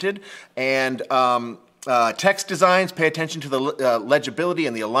presented. And text designs, pay attention to the legibility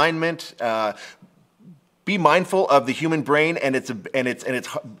and the alignment. Be mindful of the human brain and it's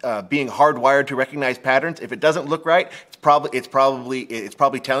being hardwired to recognize patterns. If it doesn't look right, it's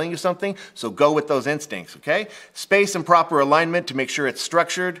probably telling you something. So go with those instincts. Okay. Space and proper alignment to make sure it's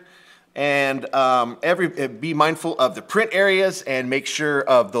structured. And be mindful of the print areas and make sure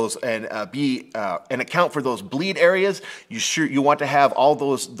of those, and account for those bleed areas. You want to have all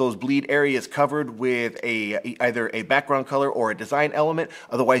those bleed areas covered with either a background color or a design element.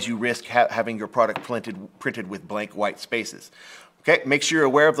 Otherwise, you risk having your product printed with blank white spaces. Okay, make sure you're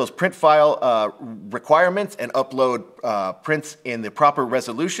aware of those print file requirements and upload prints in the proper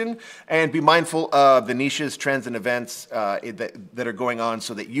resolution, and be mindful of the niches, trends, and events that are going on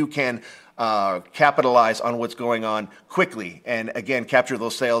so that you can capitalize on what's going on quickly, and again, capture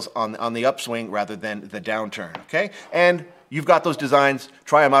those sales on the upswing rather than the downturn, okay? And you've got those designs,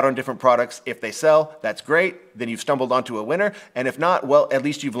 try them out on different products. If they sell, that's great, then you've stumbled onto a winner, and if not, well, at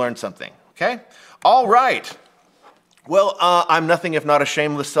least you've learned something, okay? All right. Well, I'm nothing if not a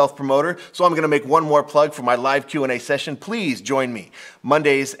shameless self-promoter, so I'm going to make one more plug for my live Q&A session. Please join me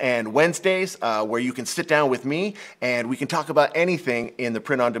Mondays and Wednesdays, where you can sit down with me and we can talk about anything in the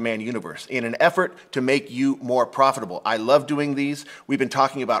print-on-demand universe in an effort to make you more profitable. I love doing these. We've been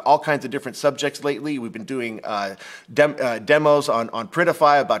talking about all kinds of different subjects lately. We've been doing demos on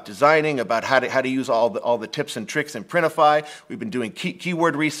Printify about designing, about how to use all the tips and tricks in Printify. We've been doing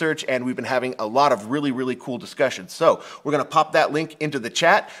keyword research, and we've been having a lot of really, really cool discussions. So we're going to pop that link into the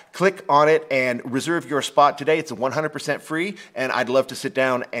chat, click on it, and reserve your spot today. It's 100% free, and I'd love to sit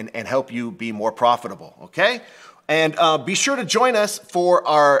down and help you be more profitable, okay? And be sure to join us for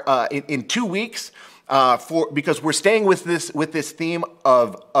our in 2 weeks. Because we're staying with this theme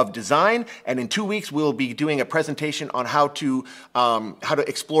of design, and in 2 weeks we'll be doing a presentation on how to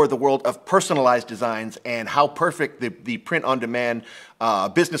explore the world of personalized designs and how perfect the print-on-demand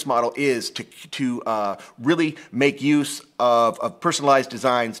business model is to really make use of personalized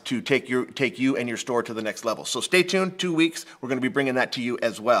designs to take you and your store to the next level. So stay tuned. 2 weeks, we're going to be bringing that to you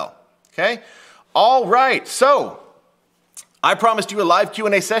as well. Okay. All right. So I promised you a live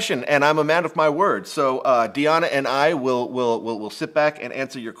Q&A session, and I'm a man of my word. So Deanna and I will sit back and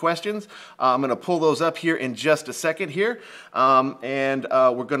answer your questions. I'm going to pull those up here in just a second here, and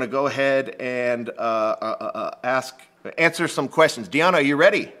we're going to go ahead and answer some questions. Deanna, are you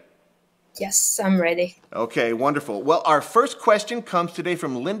ready? Yes, I'm ready. Okay, wonderful. Well, our first question comes today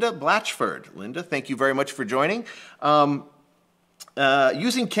from Linda Blatchford. Linda, thank you very much for joining. Using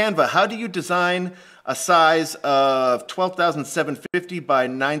Canva, how do you design a size of 12,750 by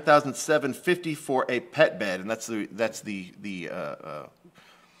 9,750 for a pet bed? And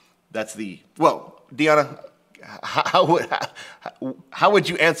well, Deanna, how would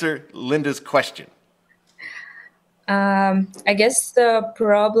you answer Linda's question? I guess the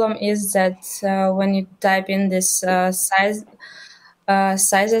problem is that when you type in this sizes,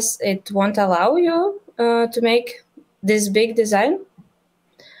 it won't allow you to make this big design.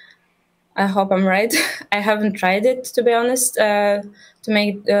 I hope I'm right. I haven't tried it, to be honest, to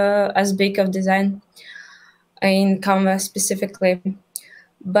make as big of design in Canva specifically.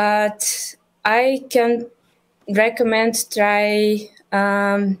 But I can recommend try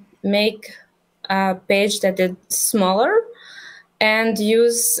make a page that is smaller and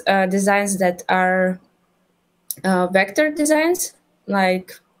use designs that are vector designs,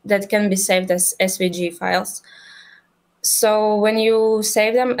 like that can be saved as SVG files. So when you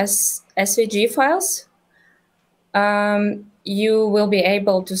save them as SVG files, you will be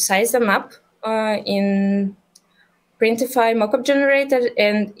able to size them up in Printify Mockup Generator,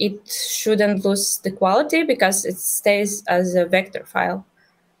 and it shouldn't lose the quality because it stays as a vector file.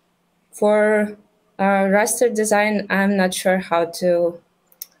 For raster design, I'm not sure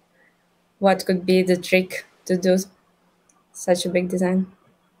what could be the trick to do such a big design.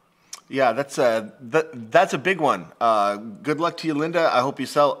 Yeah, that's a big one. Good luck to you, Linda. I hope you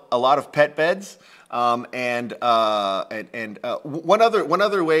sell a lot of pet beds. One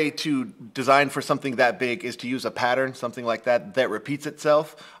other way to design for something that big is to use a pattern, something like that repeats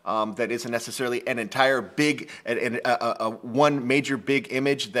itself. That isn't necessarily an entire big, one major big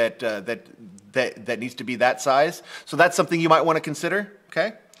image that needs to be that size. So that's something you might want to consider.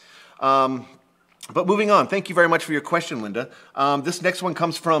 Okay. But moving on, thank you very much for your question, Linda. This next one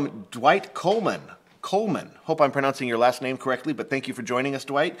comes from Dwight Coleman. Hope I'm pronouncing your last name correctly, but thank you for joining us,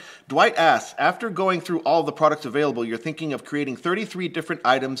 Dwight. Dwight asks, after going through all the products available, you're thinking of creating 33 different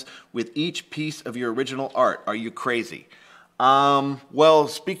items with each piece of your original art. Are you crazy? Well,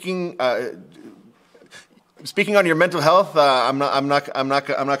 speaking on your mental health, I'm not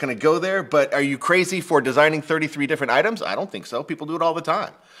going to go there. But are you crazy for designing 33 different items? I don't think so. People do it all the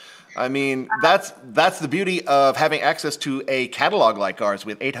time. I mean, that's the beauty of having access to a catalog like ours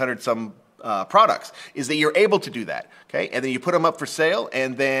with 800 some products, is that you're able to do that, okay? And then you put them up for sale,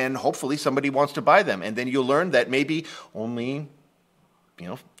 and then hopefully somebody wants to buy them, and then you'll learn that maybe only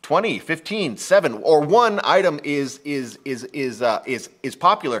 20, 15, 7, or one item is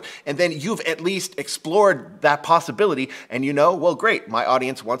popular, and then you've at least explored that possibility, and well, great, my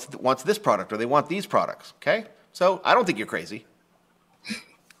audience wants this product, or they want these products. Okay, so I don't think you're crazy.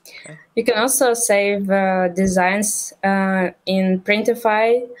 Okay. You can also save designs in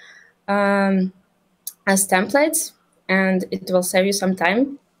Printify as templates, and it will save you some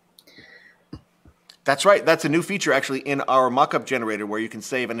time. That's right. That's a new feature actually in our Mockup Generator, where you can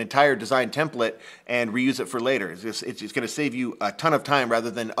save an entire design template and reuse it for later. It's going to save you a ton of time rather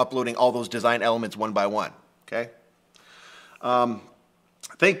than uploading all those design elements one by one. Okay.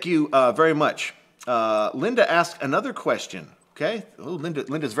 Thank you very much. Linda asked another question. Okay. Oh,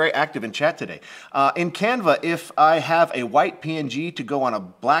 Linda's very active in chat today. In Canva, if I have a white PNG to go on a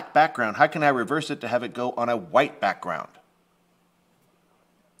black background, how can I reverse it to have it go on a white background?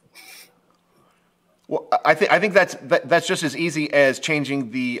 Well, I think that's just as easy as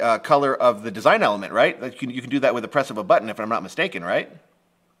changing the color of the design element, right? You can do that with the press of a button, if I'm not mistaken, right?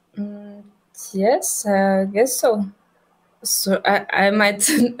 Yes, I guess so. So I might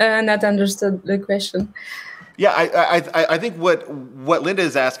not understood the question. Yeah, I think what Linda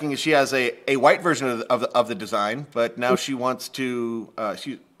is asking is she has a white version of the design, but now she wants to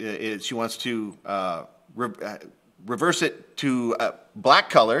reverse it to a black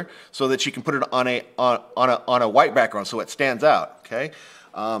color so that she can put it on a white background so it stands out. Okay,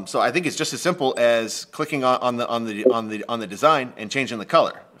 so I think it's just as simple as clicking on the design and changing the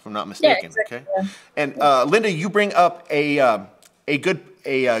color, if I'm not mistaken. Yeah, exactly. Okay, and Linda, you bring up a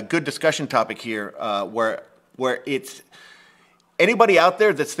good discussion topic here where it's anybody out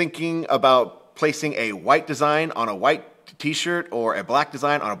there that's thinking about placing a white design on a white T-shirt or a black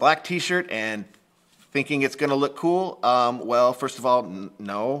design on a black T-shirt and thinking it's going to look cool. Well, first of all,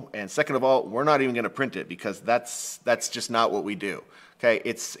 no, and second of all, we're not even going to print it because that's just not what we do. Okay,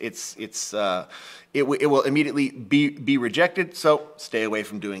 it will immediately be rejected. So stay away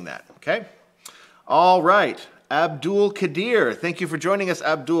from doing that. Okay. All right. Abdul Kadir, thank you for joining us,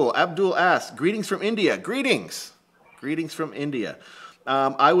 Abdul. Abdul asks, greetings from India. Greetings from India.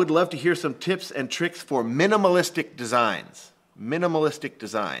 I would love to hear some tips and tricks for minimalistic designs. Minimalistic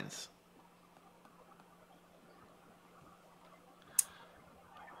designs.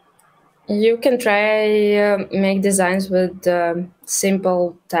 You can try make designs with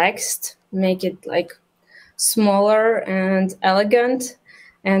simple text, make it like smaller and elegant,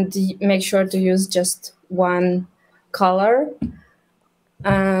 and make sure to use just one color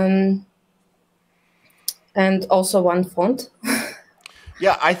and also one font.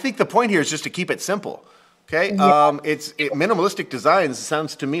 Yeah, I think the point here is just to keep it simple. Okay, Yeah. Minimalistic designs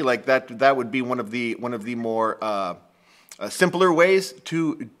sounds to me like that would be one of the more simpler ways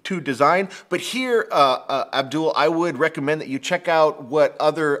to design. But here, Abdul, I would recommend that you check out what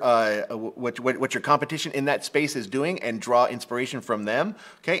other what your competition in that space is doing and draw inspiration from them.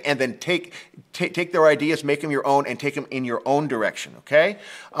 Okay, and then take their ideas, make them your own, and take them in your own direction. Okay,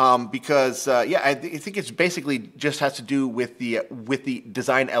 because I think it's basically just has to do with the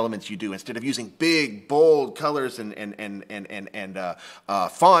design elements you do. Instead of using big, bold colors and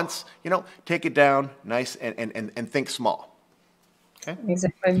fonts, take it down nice and think small. Okay.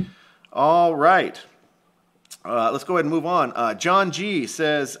 Exactly. All right. Let's go ahead and move on. John G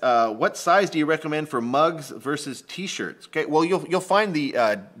says, what size do you recommend for mugs versus T-shirts? Okay, well, you'll find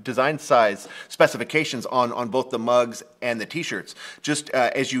the design size specifications on both the mugs and the T-shirts. Just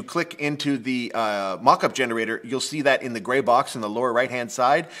as you click into the Mockup Generator, you'll see that in the gray box in the lower right-hand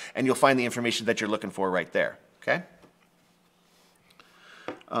side, and you'll find the information that you're looking for right there. Okay.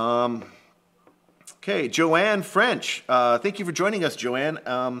 Okay, Joanne French, thank you for joining us, Joanne.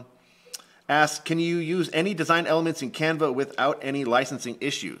 Asks, can you use any design elements in Canva without any licensing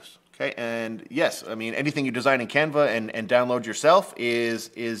issues? Okay, and yes, I mean, anything you design in Canva and download yourself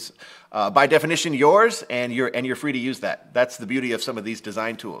is by definition yours, and you're free to use that. That's the beauty of some of these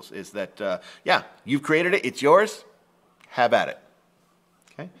design tools, is that, yeah, you've created it, it's yours, have at it.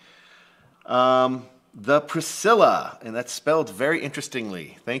 Okay. The Priscilla, and that's spelled very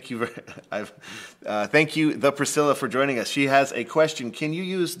interestingly. Thank you, thank you, the Priscilla, for joining us. She has a question. Can you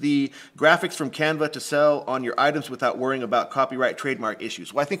use the graphics from Canva to sell on your items without worrying about copyright trademark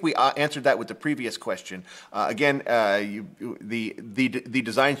issues? Well, I think we answered that with the previous question. Again, the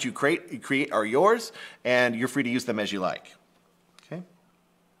designs you create are yours, and you're free to use them as you like. Okay.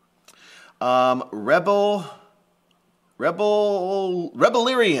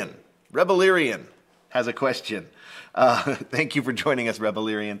 Rebellirian. has a question. Thank you for joining us,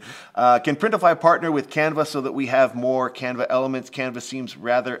 Rebellerian. Can Printify partner with Canva so that we have more Canva elements? Canva seems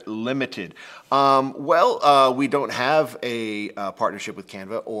rather limited. We don't have a partnership with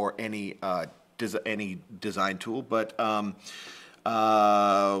Canva or any design tool, but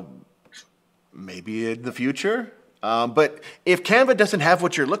maybe in the future. But if Canva doesn't have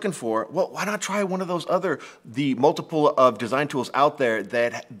what you're looking for, well, why not try one of those the multiple of design tools out there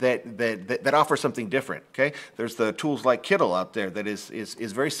that offer something different? Okay, there's the tools like Kittle out there that is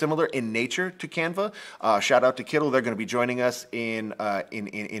very similar in nature to Canva. Shout out to Kittle; they're going to be joining us in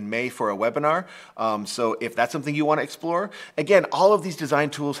May for a webinar. So if that's something you want to explore, again, all of these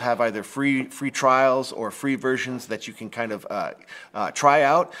design tools have either free trials or free versions that you can kind of try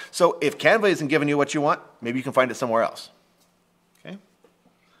out. So if Canva isn't giving you what you want, maybe you can find it somewhere else. Okay.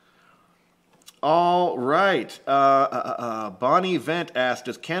 All right. Bonnie Vent asked,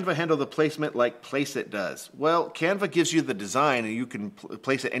 does Canva handle the placement like Placeit does? Well, Canva gives you the design, and you can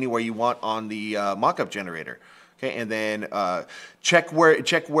place it anywhere you want on the Mockup Generator. Okay, and then check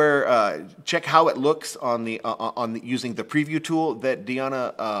how it looks on using the preview tool that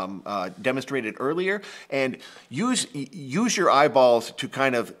Deanna demonstrated earlier, and use your eyeballs to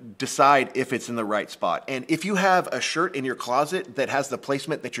kind of decide if it's in the right spot. And if you have a shirt in your closet that has the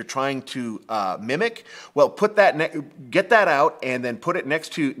placement that you're trying to mimic, well, get that out and then put it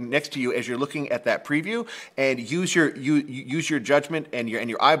next to you as you're looking at that preview, and use your judgment and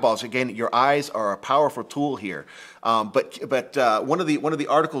your eyeballs. Again, your eyes are a powerful tool here. But one of the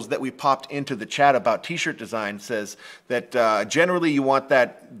articles that we popped into the chat about t-shirt design says that generally you want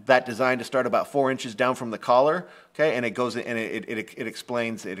that design to start about 4 inches down from the collar. Okay, and it goes and it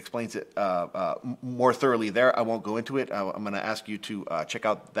explains it more thoroughly there. I won't go into it. I'm going to ask you to check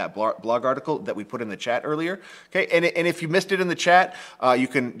out that blog article that we put in the chat earlier. Okay, and if you missed it in the chat, you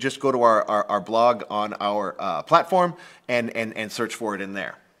can just go to our blog on our platform and search for it in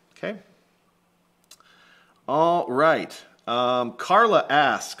there. Okay. All right. Carla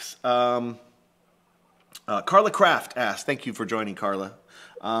asks, Carla Kraft asks, thank you for joining, Carla.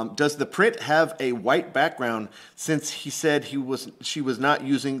 Does the print have a white background since he said she was not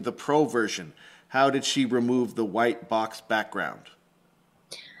using the Pro version? How did she remove the white box background?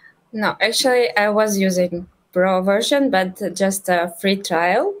 No, actually, I was using Pro version, but just a free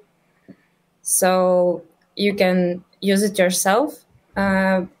trial. So you can use it yourself.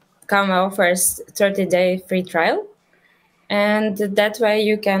 Canva offers 30-day free trial, and that way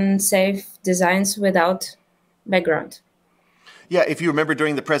you can save designs without background. Yeah, if you remember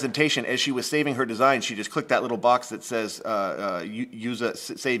during the presentation, as she was saving her design, she just clicked that little box that says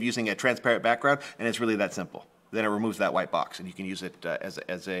save using a transparent background, and it's really that simple. Then it removes that white box, and you can use it as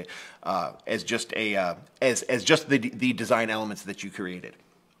just the design elements that you created.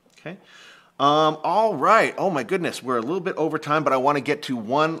 Okay. All right. Oh my goodness, we're a little bit over time, but I want to get to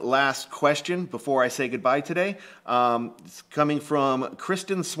one last question before I say goodbye today. It's coming from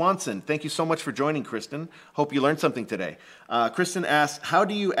Kristen Swanson. Thank you so much for joining, Kristen. Hope you learned something today. Kristen asks, how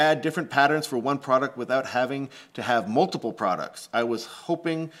do you add different patterns for one product without having to have multiple products? I was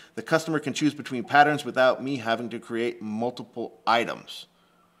hoping the customer can choose between patterns without me having to create multiple items.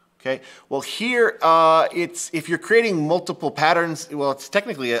 Okay. Well, here if you're creating multiple patterns, well, it's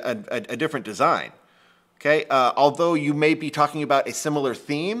technically a different design. Okay. Although you may be talking about a similar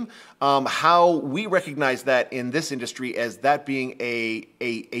theme, how we recognize that in this industry as that being a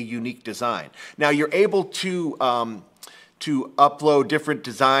unique design. Now, you're able to upload different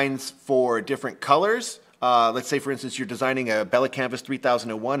designs for different colors. Let's say, for instance, you're designing a Bella Canvas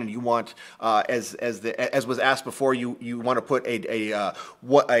 3001, and you want, as was asked before, you want to put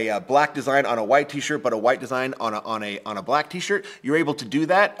a black design on a white T-shirt, but a white design on a black T-shirt. You're able to do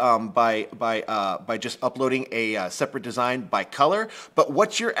that by just uploading a separate design by color. But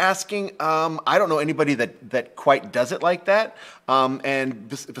what you're asking, I don't know anybody that quite does it like that. And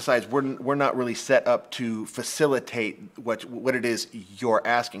besides, we're not really set up to facilitate what it is you're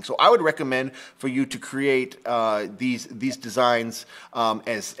asking. So I would recommend for you to create these designs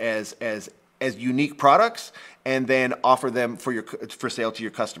as unique products, and then offer them for sale to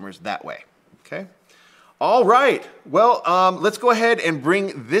your customers that way. Okay. All right. Well, let's go ahead and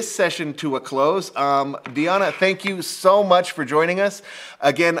bring this session to a close. Deanna, thank you so much for joining us.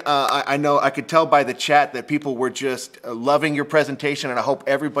 Again, I know I could tell by the chat that people were just loving your presentation, and I hope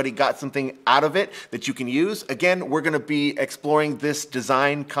everybody got something out of it that you can use. Again, we're going to be exploring this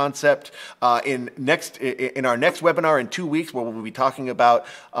design concept in our next webinar in 2 weeks, where we'll be talking about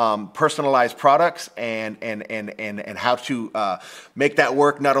personalized products and how to make that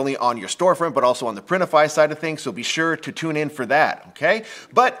work not only on your storefront but also on the Printify side of things, so be sure to tune in for that, okay?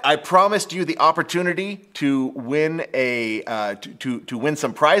 But I promised you the opportunity to win to win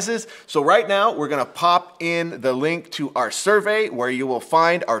some prizes. So right now, we're gonna pop in the link to our survey where you will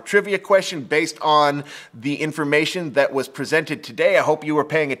find our trivia question based on the information that was presented today. I hope you were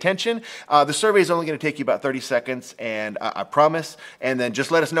paying attention. The survey is only gonna take you about 30 seconds, and I promise. And then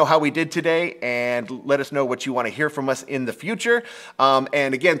just let us know how we did today, and let us know what you wanna hear from us in the future.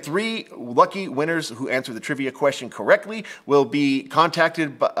 And again, 3 lucky winners who answer the trivia question correctly will be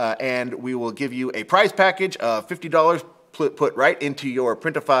contacted, and we will give you a prize package of $50 put right into your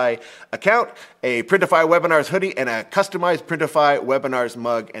Printify account, a Printify Webinars hoodie, and a customized Printify Webinars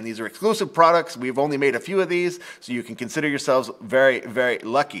mug. And these are exclusive products. We've only made a few of these, so you can consider yourselves very, very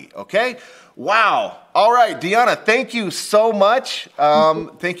lucky, okay? Wow. All right, Diana, thank you so much.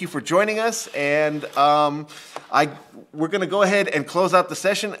 Thank you for joining us. And we're going to go ahead and close out the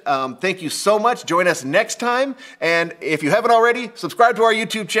session. Thank you so much. Join us next time. And if you haven't already, subscribe to our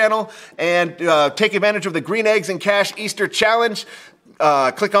YouTube channel and take advantage of the Green Eggs and Cash Easter Challenge.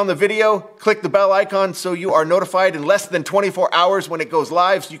 Click on the video, click the bell icon so you are notified in less than 24 hours when it goes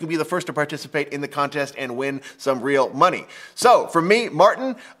live, so you can be the first to participate in the contest and win some real money. So from me,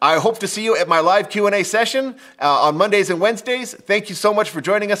 Martin, I hope to see you at my live Q&A session on Mondays and Wednesdays. Thank you so much for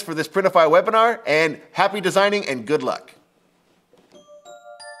joining us for this Printify webinar, and happy designing and good luck.